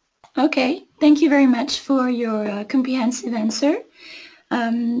 Okay, thank you very much for your comprehensive answer.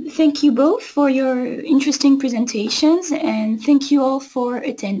 Thank you both for your interesting presentations, and thank you all for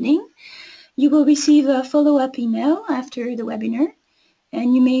attending. You will receive a follow-up email after the webinar,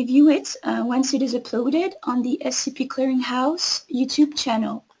 and you may view it once it is uploaded on the SCP Clearinghouse YouTube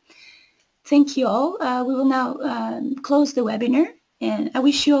channel. Thank you all. We will now close the webinar, and I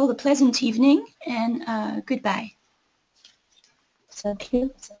wish you all a pleasant evening, and goodbye. Thank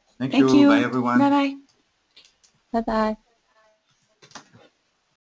you. Thank you. Bye, everyone. Bye-bye. Bye-bye.